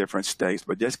requirements for different states.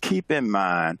 But just keep in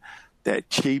mind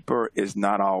that cheaper is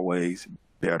not always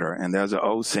better. And there's an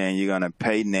old saying, you're going to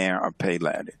pay now or pay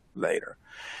later.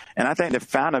 And I think the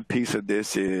final piece of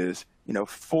this is,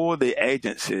 for the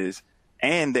agencies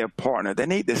and their partner, they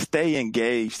need to stay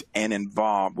engaged and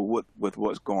involved with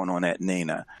what's going on at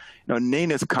NENA.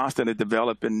 NENA's constantly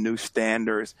developing new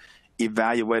standards,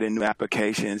 evaluating new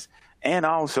applications, and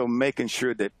also making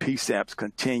sure that PSAPs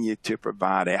continue to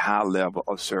provide a high level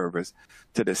of service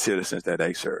to the citizens that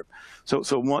they serve. So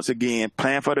once again,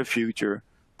 plan for the future.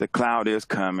 The cloud is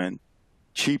coming.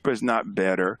 Cheaper is not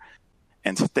better.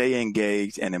 And stay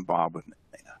engaged and involved with it.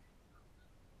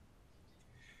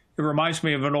 It reminds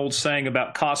me of an old saying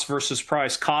about cost versus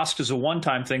price. Cost is a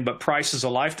one-time thing, but price is a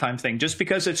lifetime thing. Just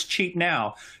because it's cheap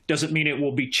now doesn't mean it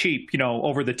will be cheap,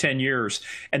 over the 10 years.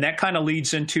 And that kind of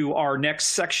leads into our next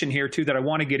section here, too, that I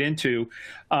want to get into,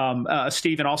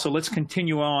 Steve. And also, let's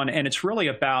continue on. And it's really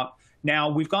about, now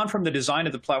we've gone from the design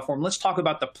of the platform. Let's talk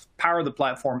about the power of the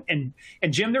platform. And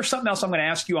Jim, there's something else I'm going to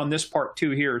ask you on this part,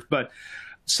 too, here. But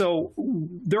so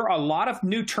there are a lot of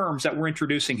new terms that we're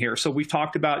introducing here. So we've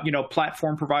talked about,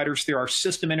 platform providers. There are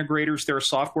system integrators. There are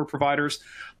software providers.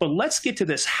 But let's get to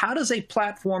this. How does a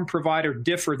platform provider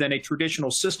differ than a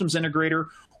traditional systems integrator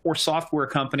or software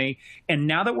company? And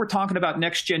now that we're talking about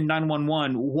next-gen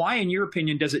 911, why, in your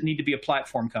opinion, does it need to be a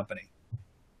platform company?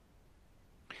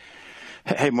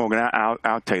 Hey, Morgan,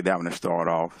 I'll take that one to start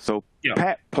off. So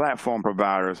platform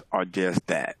providers are just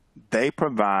that. They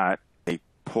provide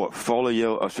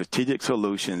portfolio of strategic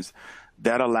solutions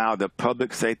that allow the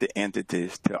public safety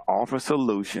entities to offer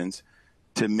solutions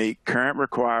to meet current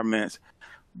requirements,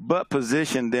 but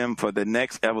position them for the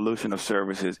next evolution of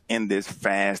services in this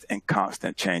fast and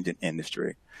constant changing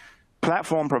industry.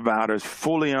 Platform providers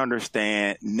fully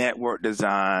understand network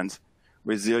designs,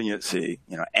 resiliency.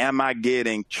 Am I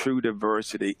getting true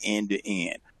diversity end to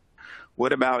end?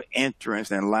 What about entrance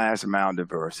and last mile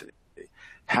diversity?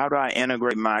 How do I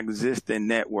integrate my existing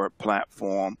network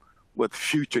platform with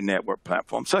future network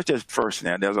platforms, such as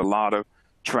FirstNet? There's a lot of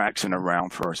traction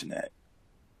around FirstNet.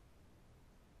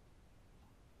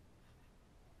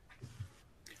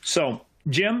 So,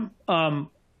 Jim,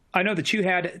 I know that you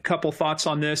had a couple thoughts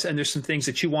on this, and there's some things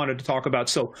that you wanted to talk about.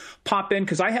 So pop in,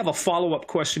 because I have a follow-up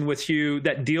question with you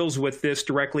that deals with this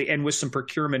directly and with some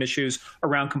procurement issues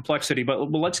around complexity. But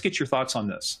let's get your thoughts on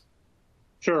this.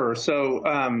 Sure. So,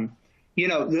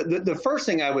 the first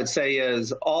thing I would say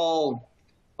is all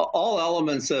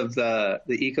elements of the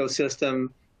ecosystem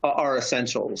are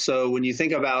essential. So when you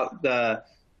think about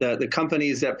the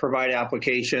companies that provide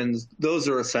applications, those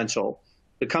are essential.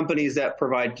 The companies that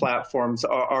provide platforms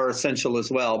are essential as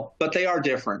well, but they are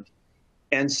different.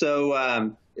 And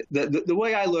so the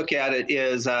way I look at it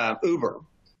is Uber.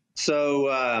 So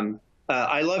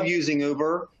I love using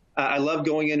Uber. I love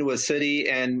going into a city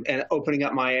and opening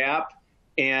up my app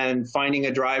and finding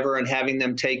a driver and having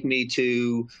them take me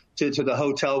to the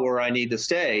hotel where I need to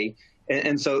stay.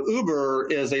 And so Uber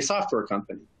is a software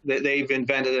company. They've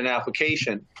invented an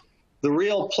application. The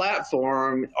real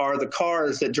platform are the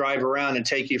cars that drive around and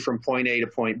take you from point A to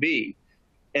point B.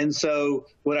 And so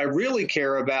what I really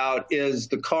care about is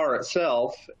the car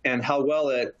itself and how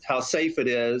safe it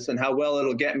is and how well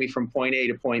it'll get me from point A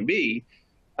to point B.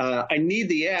 I need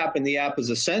the app, and the app is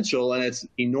essential, and it's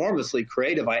enormously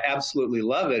creative. I absolutely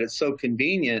love it. It's so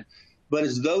convenient. But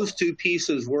as those two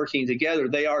pieces working together,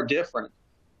 they are different.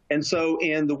 And so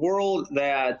in the world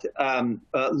that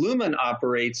Lumen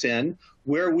operates in,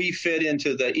 where we fit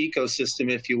into the ecosystem,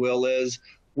 if you will, is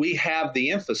we have the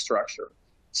infrastructure.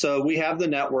 So we have the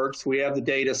networks, we have the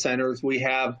data centers, we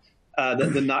have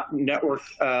the network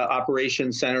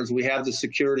operation centers, we have the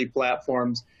security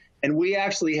platforms, and we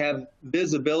actually have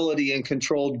visibility and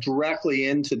control directly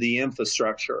into the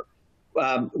infrastructure.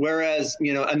 Whereas,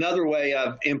 another way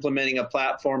of implementing a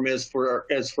platform is for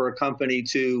a company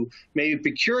to maybe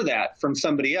procure that from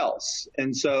somebody else.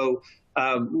 And so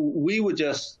we would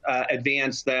just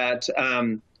advance that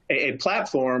the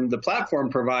platform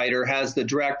provider has the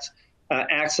direct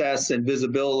access and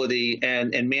visibility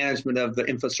and management of the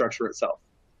infrastructure itself.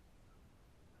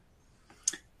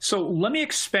 So let me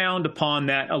expound upon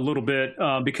that a little bit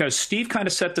because Steve kind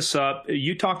of set this up.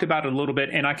 You talked about it a little bit,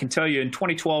 and I can tell you in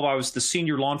 2012, I was the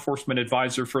senior law enforcement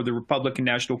advisor for the Republican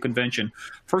National Convention.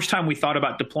 First time we thought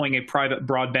about deploying a private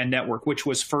broadband network, which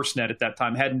was FirstNet at that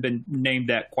time. Hadn't been named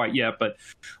that quite yet, but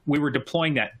we were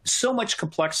deploying that. So much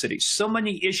complexity, so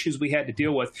many issues we had to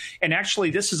deal with. And actually,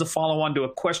 this is a follow-on to a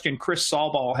question Chris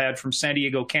Salbal had from San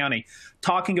Diego County,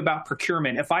 talking about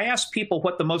procurement. If I asked people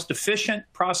what the most efficient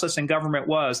process in government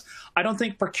was, I don't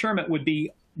think procurement would be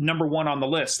number one on the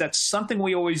list. That's something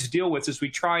we always deal with as we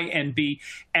try and be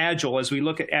agile as we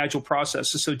look at agile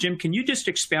processes. So Jim, can you just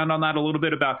expound on that a little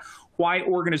bit about why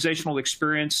organizational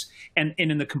experience and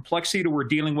in the complexity that we're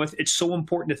dealing with, it's so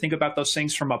important to think about those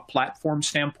things from a platform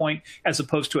standpoint as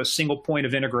opposed to a single point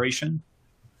of integration?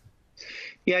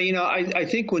 Yeah, I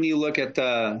think when you look at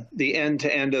the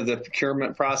end-to-end of the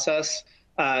procurement process,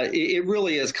 it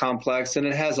really is complex, and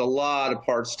it has a lot of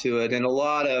parts to it and a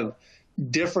lot of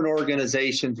different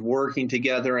organizations working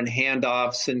together and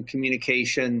handoffs and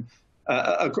communication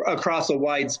across a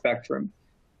wide spectrum.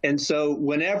 And so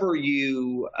whenever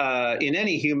you, in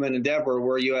any human endeavor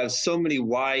where you have so many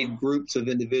wide groups of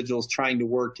individuals trying to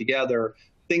work together,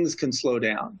 things can slow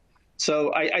down.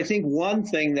 So I think one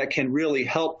thing that can really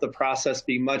help the process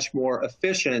be much more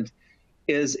efficient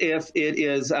is if it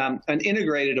is an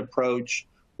integrated approach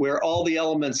where all the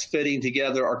elements fitting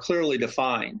together are clearly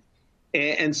defined.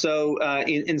 And so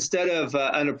instead of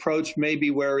an approach maybe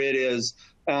where it is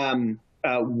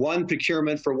one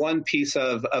procurement for one piece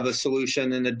of a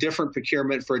solution and a different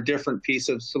procurement for a different piece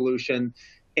of solution,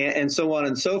 and so on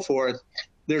and so forth,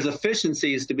 there's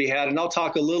efficiencies to be had. And I'll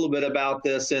talk a little bit about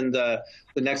this in the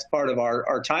next part of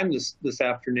our time this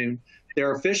afternoon. There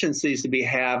are efficiencies to be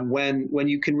had when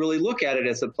you can really look at it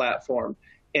as a platform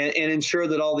and ensure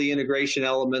that all the integration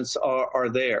elements are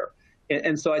there.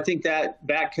 And so I think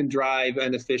that can drive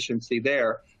an efficiency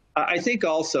there. I think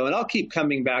also, and I'll keep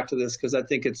coming back to this because I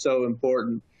think it's so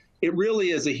important, it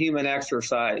really is a human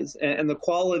exercise. And the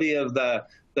quality of the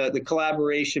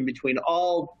collaboration between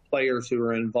all players who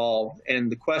are involved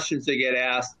and the questions that get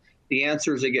asked, the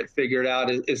answers that get figured out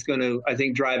is going to, I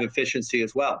think, drive efficiency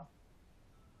as well.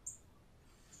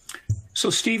 So,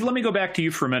 Steve, let me go back to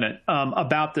you for a minute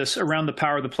about this around the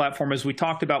power of the platform as we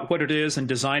talked about what it is and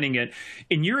designing it.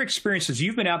 In your experiences,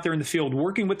 you've been out there in the field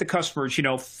working with the customers,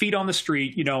 feet on the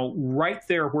street, right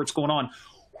there where it's going on.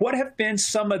 What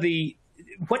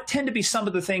tend to be some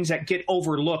of the things that get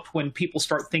overlooked when people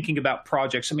start thinking about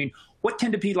projects? I mean, what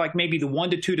tend to be like maybe the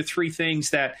 1 to 2 to 3 things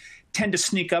that tend to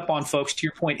sneak up on folks, to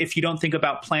your point, if you don't think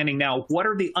about planning now? What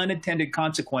are the unintended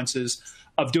consequences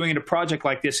of doing a project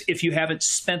like this if you haven't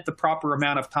spent the proper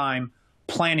amount of time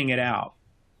planning it out?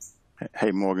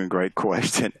 Hey, Morgan, great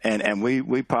question. And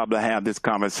we probably have this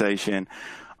conversation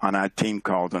on our team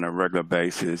calls on a regular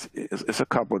basis. It's a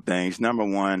couple of things. Number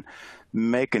one,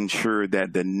 making sure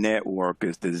that the network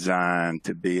is designed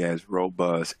to be as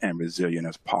robust and resilient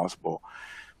as possible.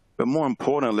 But more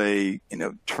importantly,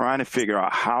 trying to figure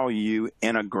out how you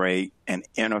integrate and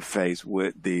interface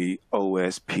with the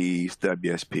OSPs,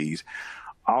 WSPs.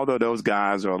 Although those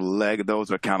guys are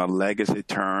those are kind of legacy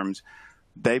terms,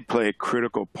 they play a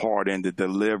critical part in the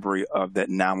delivery of that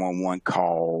 911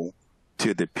 call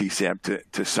to the PSAP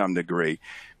to some degree,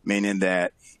 meaning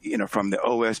that, from the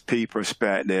OSP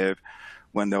perspective,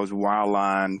 when those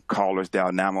wireline callers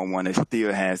dial 911, it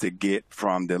still has to get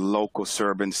from the local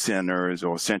service centers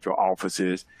or central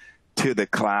offices to the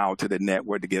cloud, to the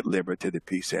network to get delivered to the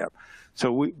PSAP.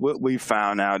 So what we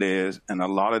found out is, in a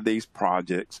lot of these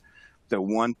projects, the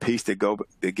one piece that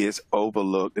gets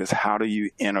overlooked is how do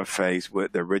you interface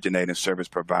with the originating service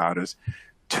providers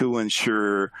to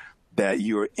ensure that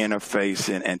you're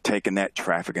interfacing and taking that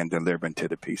traffic and delivering to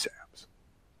the PSAPs.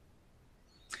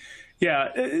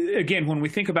 Yeah, again, when we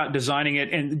think about designing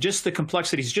it and just the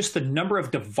complexities, just the number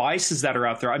of devices that are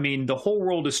out there, I mean, the whole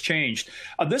world has changed.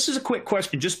 This is a quick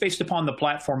question, just based upon the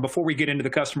platform. Before we get into the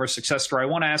customer success story, I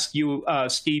want to ask you,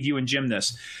 Steve, you and Jim,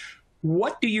 this.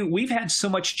 We've had so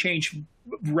much change,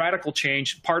 radical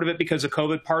change, part of it because of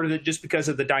COVID, part of it just because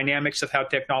of the dynamics of how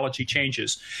technology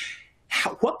changes.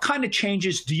 What kind of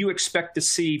changes do you expect to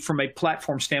see from a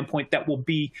platform standpoint that will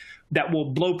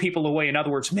blow people away? In other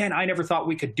words, man, I never thought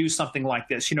we could do something like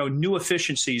this. New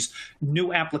efficiencies,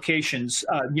 new applications,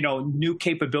 new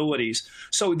capabilities.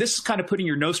 So this is kind of putting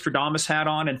your Nostradamus hat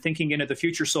on and thinking into the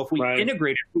future. So if we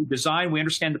integrate it through design, we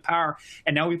understand the power,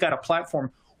 and now we've got a platform.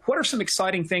 What are some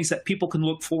exciting things that people can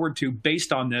look forward to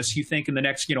based on this, you think, in the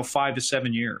next 5 to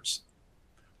 7 years?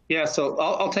 Yeah, so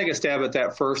I'll take a stab at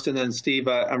that first, and then Steve,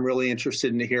 I'm really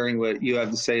interested in hearing what you have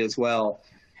to say as well.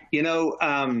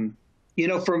 From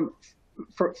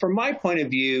my point of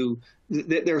view,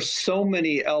 there's so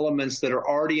many elements that are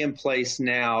already in place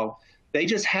now. They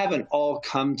just haven't all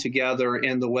come together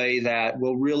in the way that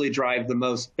will really drive the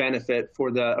most benefit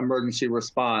for the emergency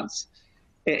response.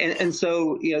 And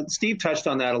so, Steve touched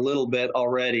on that a little bit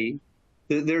already.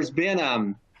 There's been,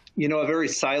 a very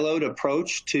siloed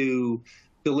approach to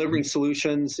delivering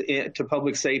solutions to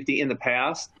public safety in the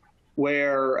past,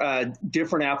 where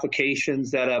different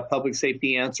applications that a public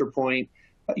safety answer point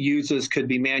uses could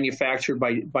be manufactured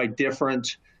by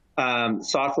different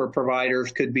software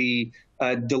providers, could be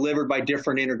delivered by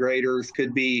different integrators,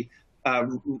 could be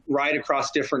right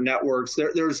across different networks.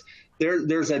 There's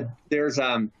a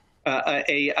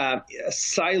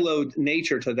siloed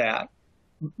nature to that.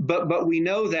 But we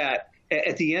know that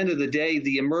at the end of the day,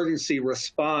 the emergency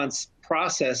response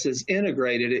process is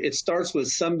integrated. It starts with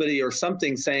somebody or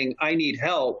something saying, I need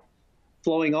help,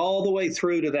 flowing all the way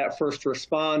through to that first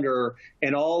responder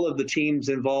and all of the teams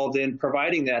involved in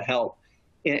providing that help.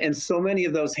 And so many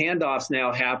of those handoffs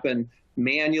now happen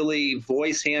manually,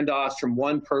 voice handoffs from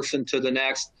one person to the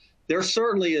next. There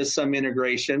certainly is some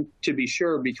integration, to be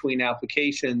sure, between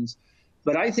applications.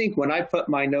 But I think when I put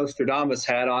my Nostradamus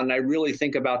hat on and I really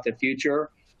think about the future,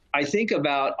 I think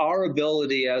about our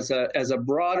ability as a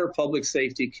broader public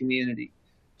safety community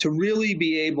to really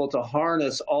be able to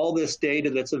harness all this data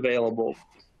that's available,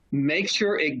 make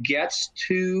sure it gets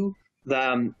to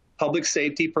the public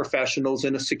safety professionals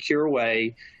in a secure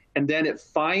way, and then it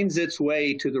finds its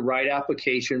way to the right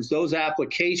applications. Those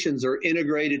applications are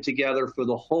integrated together for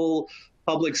the whole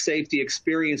public safety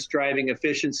experience, driving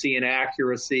efficiency and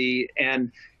accuracy,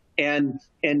 and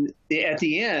at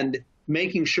the end,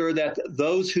 making sure that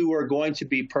those who are going to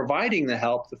be providing the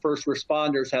help, the first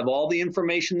responders, have all the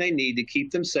information they need to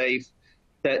keep them safe,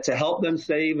 to help them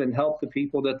save and help the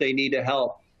people that they need to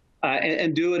help,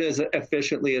 and do it as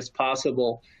efficiently as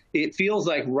possible. It feels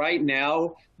like right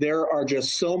now there are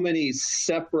just so many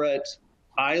separate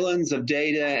islands of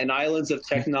data and islands of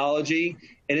technology.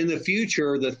 And in the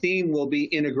future, the theme will be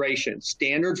integration.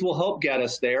 Standards will help get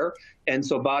us there. And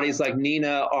so bodies like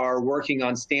NENA are working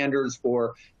on standards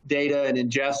for data and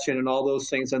ingestion and all those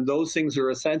things. And those things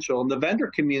are essential. And the vendor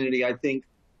community, I think,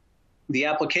 the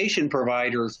application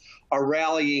providers are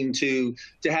rallying to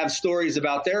have stories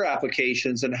about their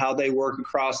applications and how they work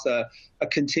across a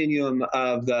continuum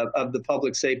of the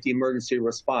public safety emergency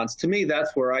response. To me,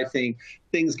 that's where I think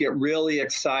things get really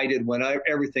excited when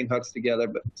everything hooks together.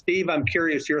 But Steve, I'm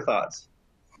curious your thoughts.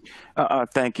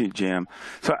 Thank you, Jim.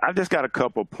 So I've just got a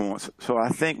couple points. So I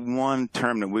think one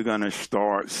term that we're going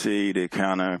to see to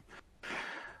kind of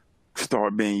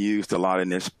start being used a lot in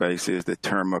this space is the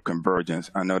term of convergence.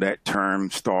 I know that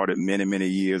term started many, many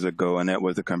years ago, and that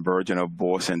was the convergence of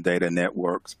voice and data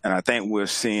networks. And I think we're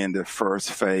seeing the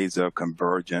first phase of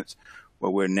convergence,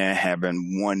 where we're now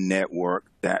having one network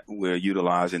that we're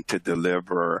utilizing to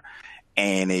deliver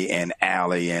Annie and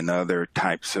Allie and other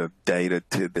types of data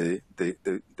to the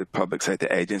public safety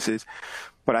agencies.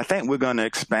 But I think we're going to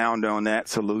expound on that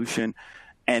solution.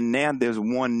 And now there's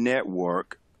one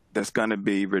network that's going to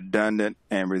be redundant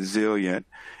and resilient,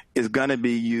 is going to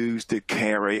be used to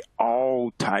carry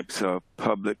all types of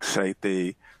public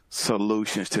safety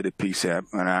solutions to the PSAP.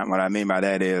 And what I mean by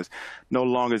that is no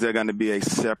longer is there going to be a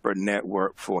separate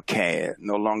network for CAD.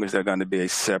 No longer is there going to be a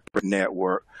separate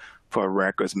network for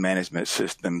records management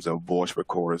systems or voice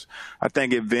recorders. I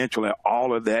think eventually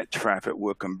all of that traffic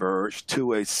will converge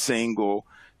to a single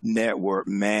network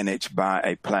managed by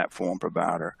a platform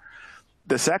provider.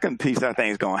 The second piece I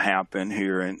think is going to happen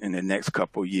here in the next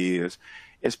couple of years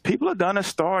is people are going to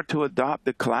start to adopt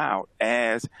the cloud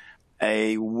as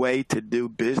a way to do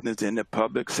business in the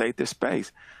public safety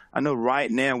space. I know right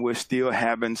now we're still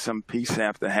having some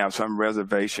PSAPs that have some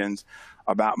reservations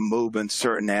about moving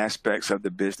certain aspects of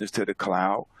the business to the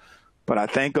cloud. But I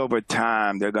think over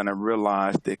time, they're going to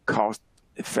realize the cost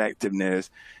effectiveness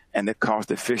and the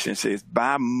cost efficiencies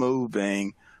by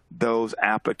moving those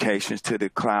applications to the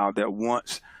cloud that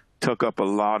once took up a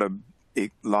lot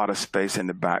of space in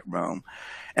the back room.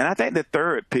 And I think the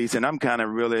third piece, and I'm kind of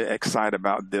really excited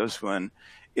about this one,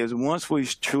 is once we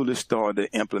truly start to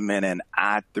implement an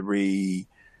I3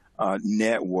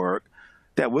 network,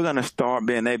 that we're going to start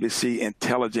being able to see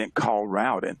intelligent call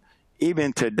routing.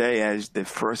 Even today, as the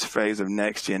first phase of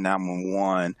Next-Gen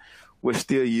 9-1-1, we're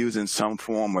still using some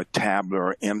form of tablet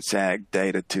or MSAC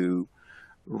data to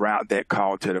route that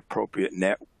call to the appropriate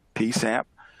net PSAP.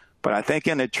 But I think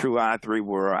in the true I3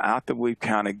 world, after we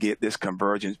kind of get this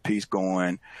convergence piece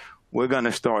going, we're going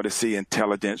to start to see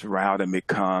intelligence routing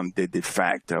become the de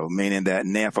facto, meaning that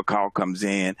now if a call comes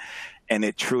in and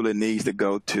it truly needs to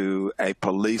go to a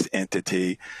police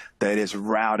entity, that is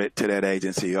routed to that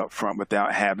agency up front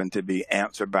without having to be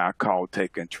answered by a call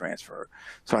taken and transferred.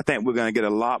 So I think we're going to get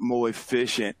a lot more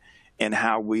efficient in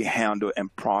how we handle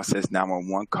and process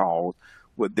 911 calls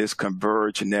with this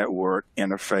converged network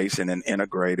interfacing and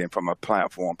integrating from a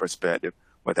platform perspective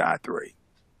with I3.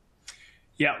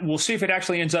 Yeah, we'll see if it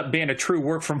actually ends up being a true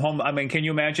work from home. I mean, can you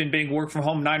imagine being work from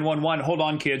home 911? Hold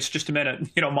on, kids, just a minute.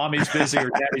 You know, mommy's busy or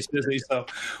daddy's busy. So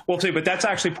we'll see. But that's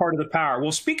actually part of the power.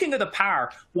 Well, speaking of the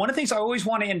power, one of the things I always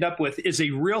want to end up with is a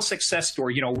real success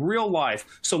story, you know, real life.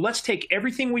 So let's take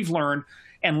everything we've learned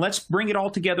and let's bring it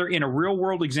all together in a real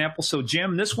world example. So,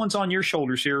 Jim, this one's on your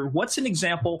shoulders here. What's an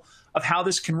example of how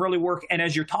this can really work? And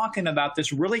as you're talking about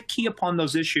this, really key upon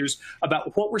those issues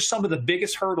about what were some of the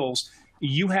biggest hurdles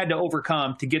you had to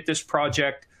overcome to get this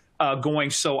project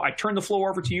going. So I turn the floor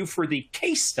over to you for the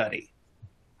case study.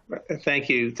 Thank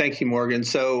you, Morgan.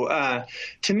 So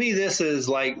to me, this is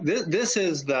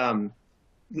the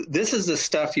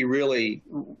stuff you really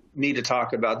need to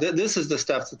talk about. This is the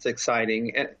stuff that's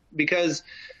exciting, because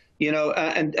you know,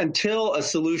 until a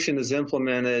solution is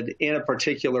implemented in a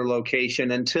particular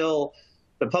location, until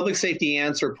the public safety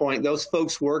answer point, those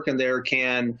folks working there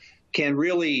can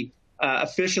really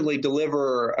efficiently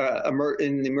deliver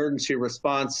in emergency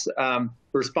responses,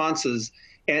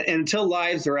 and until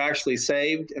lives are actually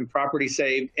saved and property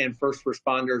saved and first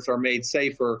responders are made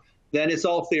safer, then it's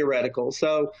all theoretical.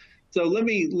 So let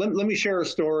me share a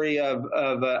story of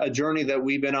a journey that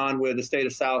we've been on with the state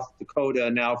of South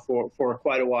Dakota now for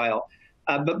quite a while.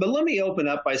 But let me open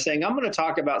up by saying I'm going to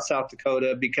talk about South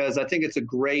Dakota because I think it's a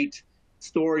great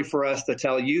story for us to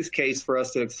tell, use case for us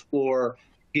to explore,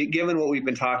 given what we've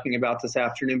been talking about this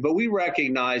afternoon. But we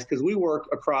recognize, because we work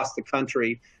across the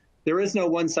country, there is no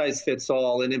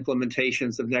one-size-fits-all in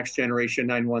implementations of next generation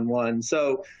 911.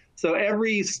 So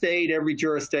every state, every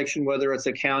jurisdiction, whether it's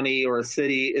a county or a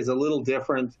city, is a little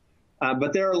different,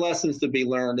 but there are lessons to be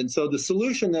learned. And so the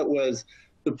solution that was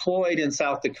deployed in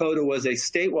South Dakota was a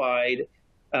statewide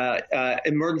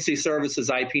emergency services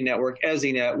IP network,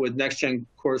 EZNet, with next-gen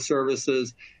core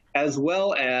services, as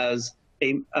well as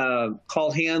a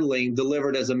call handling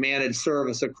delivered as a managed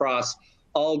service across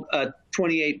all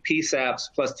 28 PSAPs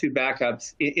plus 2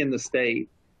 backups in the state.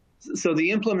 So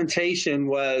the implementation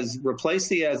was replace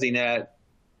the EZNet,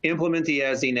 implement the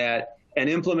EZNet, and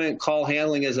implement call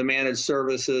handling as a managed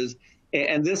services.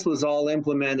 And this was all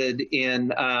implemented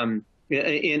in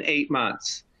 8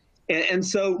 months. And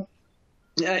so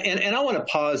I want to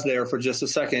pause there for just a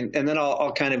second, and then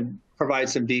I'll kind of provide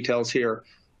some details here.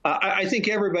 I think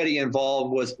everybody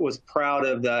involved was proud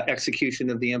of the execution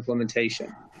of the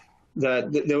implementation.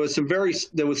 There was some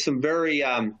very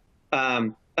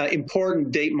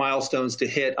important date milestones to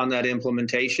hit on that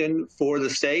implementation for the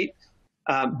state,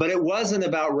 but it wasn't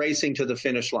about racing to the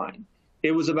finish line.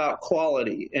 It was about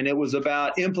quality, and it was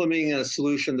about implementing a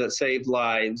solution that saved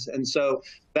lives. And so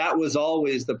that was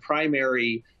always the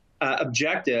primary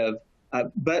objective.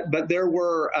 But there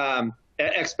were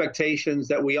expectations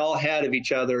that we all had of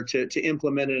each other to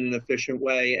implement it in an efficient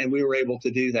way, and we were able to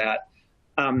do that.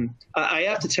 I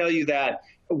have to tell you that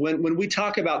when we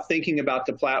talk about thinking about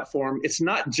the platform, it's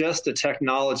not just a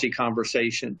technology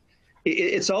conversation.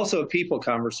 It's also a people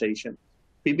conversation,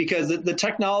 because the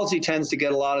technology tends to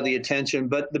get a lot of the attention,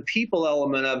 but the people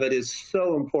element of it is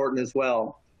so important as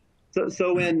well.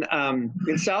 So in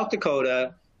South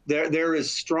Dakota, there is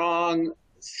strong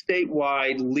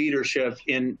statewide leadership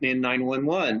in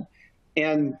 911,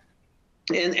 and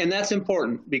that's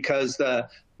important because the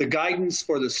guidance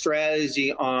for the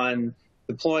strategy on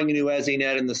deploying a new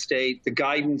EZNet in the state, the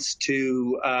guidance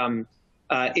to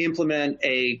implement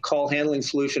a call handling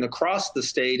solution across the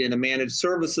state in a managed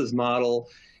services model,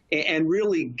 and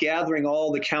really gathering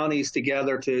all the counties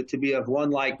together to be of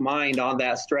one like mind on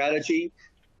that strategy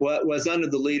was under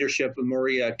the leadership of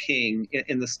Maria King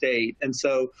in the state. And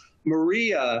so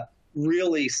Maria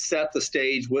really set the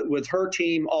stage with her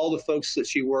team, all the folks that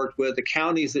she worked with, the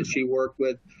counties that she worked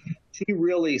with. She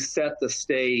really set the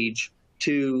stage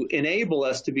to enable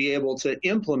us to be able to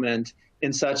implement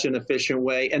in such an efficient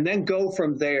way and then go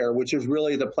from there, which is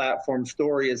really the platform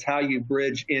story, is how you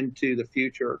bridge into the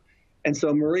future. And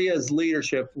so Maria's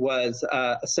leadership was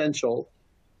essential.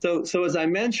 So as I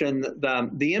mentioned,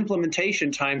 the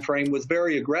implementation timeframe was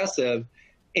very aggressive,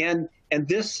 and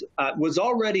this was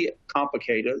already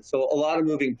complicated, so a lot of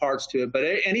moving parts to it. But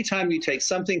anytime you take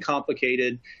something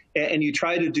complicated and you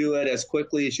try to do it as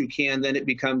quickly as you can, then it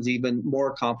becomes even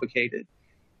more complicated.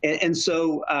 And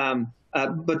so,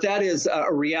 but that is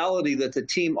a reality that the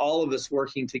team, all of us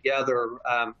working together,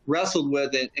 wrestled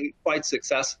with and quite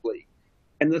successfully.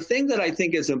 And the thing that I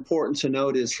think is important to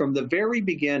note is from the very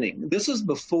beginning, this is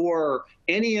before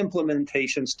any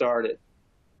implementation started,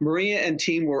 Maria and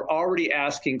team were already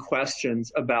asking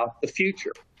questions about the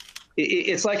future.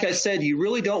 It's like I said, you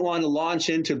really don't want to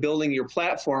launch into building your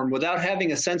platform without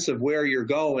having a sense of where you're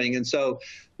going. And so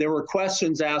there were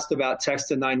questions asked about text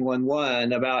to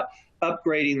 911, about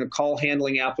upgrading the call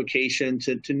handling application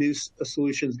to new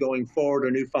solutions going forward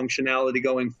or new functionality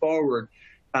going forward.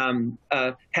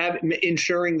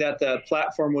 Ensuring that the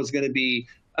platform was going to be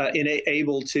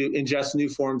able to ingest new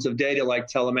forms of data like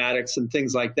telematics and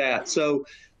things like that. So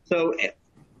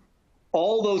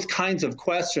all those kinds of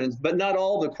questions, but not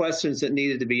all the questions that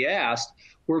needed to be asked,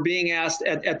 were being asked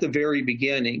at the very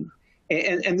beginning.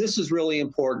 And this is really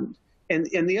important.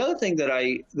 And the other thing that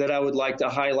I would like to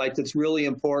highlight that's really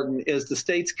important is the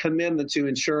state's commitment to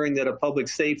ensuring that a public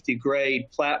safety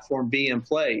grade platform be in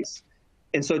place.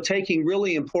 And so taking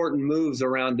really important moves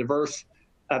around diverse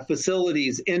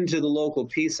facilities into the local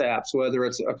PSAPs, whether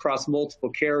it's across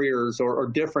multiple carriers or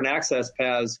different access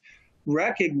paths,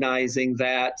 recognizing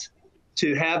that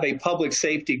to have a public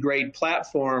safety grade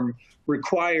platform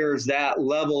requires that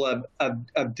level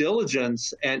of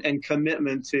diligence and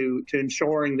commitment to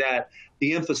ensuring that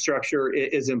the infrastructure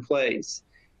is in place.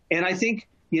 And I think,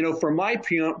 from my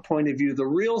point of view, the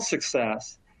real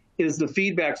success is the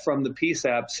feedback from the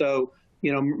PSAP. So,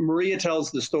 Maria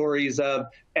tells the stories of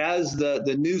as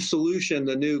the new solution,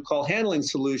 the new call handling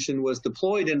solution was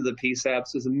deployed into the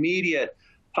PSAPs, there's immediate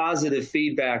positive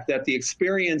feedback that the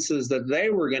experiences that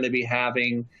they were going to be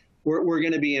having were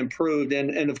going to be improved.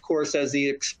 And of course, as the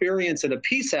experience in a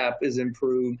PSAP is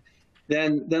improved,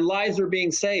 then lives are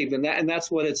being saved. And that's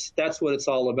what it's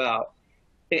all about.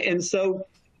 And so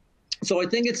I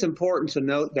think it's important to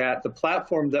note that the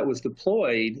platform that was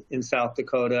deployed in South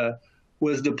Dakota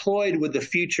was deployed with the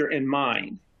future in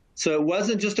mind. So it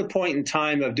wasn't just a point in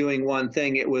time of doing one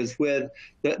thing, it was with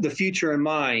the future in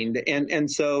mind. And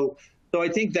so I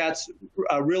think that's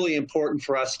really important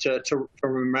for us to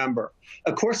remember.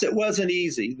 Of course, it wasn't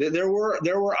easy. There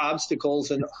were obstacles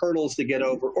and hurdles to get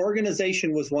over.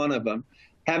 Organization was one of them.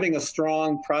 Having a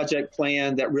strong project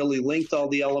plan that really linked all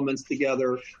the elements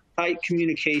together, tight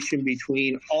communication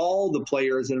between all the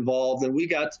players involved, and we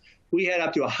had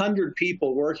up to 100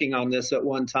 people working on this at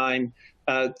one time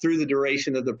through the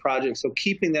duration of the project. So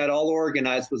keeping that all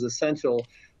organized was essential,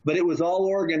 but it was all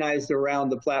organized around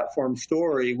the platform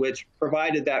story, which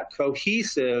provided that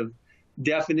cohesive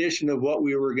definition of what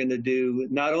we were going to do,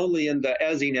 not only in the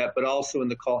EZNet, but also in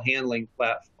the call handling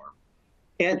platform.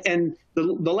 And the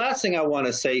last thing I want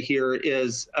to say here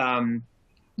is,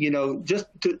 just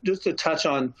to touch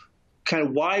on kind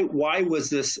of why was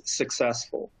this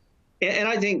successful? And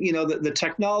I think, the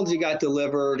technology got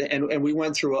delivered, and we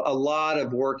went through a lot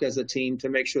of work as a team to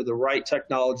make sure the right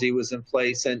technology was in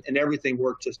place and everything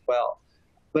worked just well.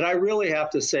 But I really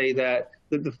have to say that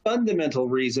the fundamental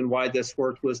reason why this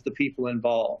worked was the people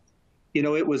involved.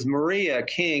 It was Maria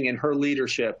King and her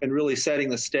leadership and really setting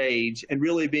the stage and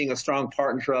really being a strong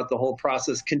partner throughout the whole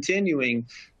process, continuing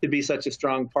to be such a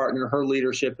strong partner, her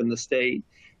leadership in the state.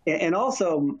 And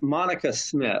also Monica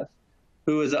Smith,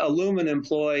 who is a Lumen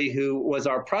employee who was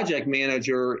our project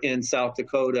manager in South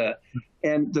Dakota.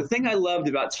 And the thing I loved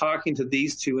about talking to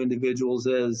these two individuals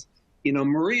is,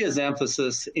 Maria's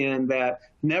emphasis in that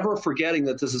never forgetting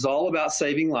that this is all about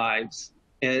saving lives.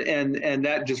 And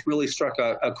that just really struck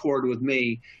a chord with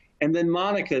me. And then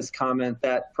Monica's comment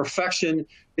that perfection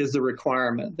is the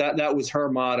requirement. That was her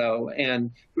motto.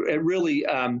 And it really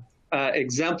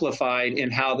exemplified in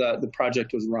how the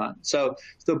project was run. So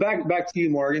back to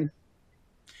you, Morgan.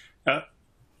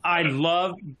 I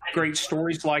love great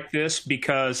stories like this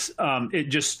because it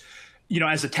just,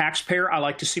 as a taxpayer, I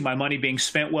like to see my money being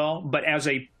spent well. But as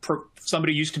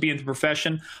somebody who used to be in the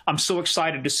profession, I'm so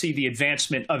excited to see the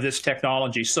advancement of this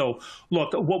technology. So,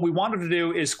 look, what we wanted to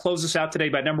do is close this out today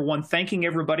by, number one, thanking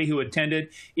everybody who attended.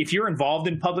 If you're involved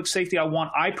in public safety,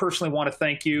 I personally want to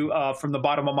thank you from the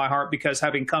bottom of my heart, because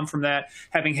having come from that,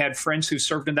 having had friends who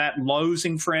served in that,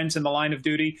 losing friends in the line of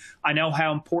duty, I know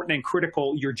how important and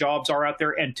critical your jobs are out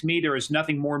there. And to me, there is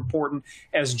nothing more important,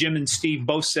 as Jim and Steve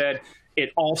both said.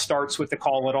 It all starts with the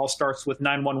call. It all starts with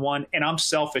 911. And I'm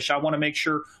selfish. I want to make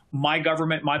sure my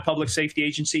government, my public safety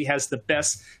agency, has the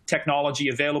best technology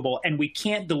available. And we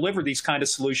can't deliver these kind of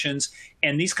solutions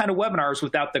and these kind of webinars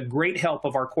without the great help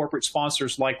of our corporate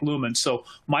sponsors like Lumen. So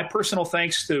my personal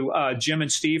thanks to Jim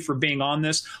and Steve for being on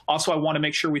this. Also, I want to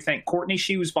make sure we thank Courtney.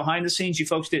 She was behind the scenes. You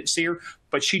folks didn't see her,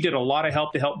 but she did a lot of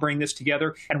help to help bring this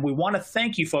together. And we want to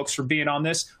thank you folks for being on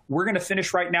this. We're going to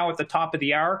finish right now at the top of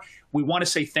the hour. We want to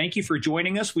say thank you for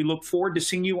joining us. We look forward to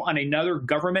seeing you on another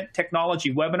government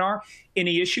technology webinar.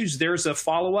 Any issues, there's a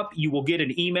follow-up. You will get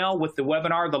an email with the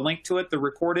webinar, the link to it, the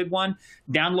recorded one.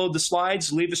 Download the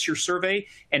slides, leave us your survey,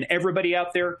 and everybody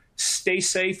out there, stay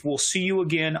safe. We'll see you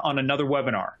again on another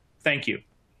webinar. Thank you.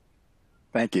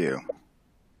 Thank you.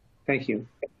 Thank you.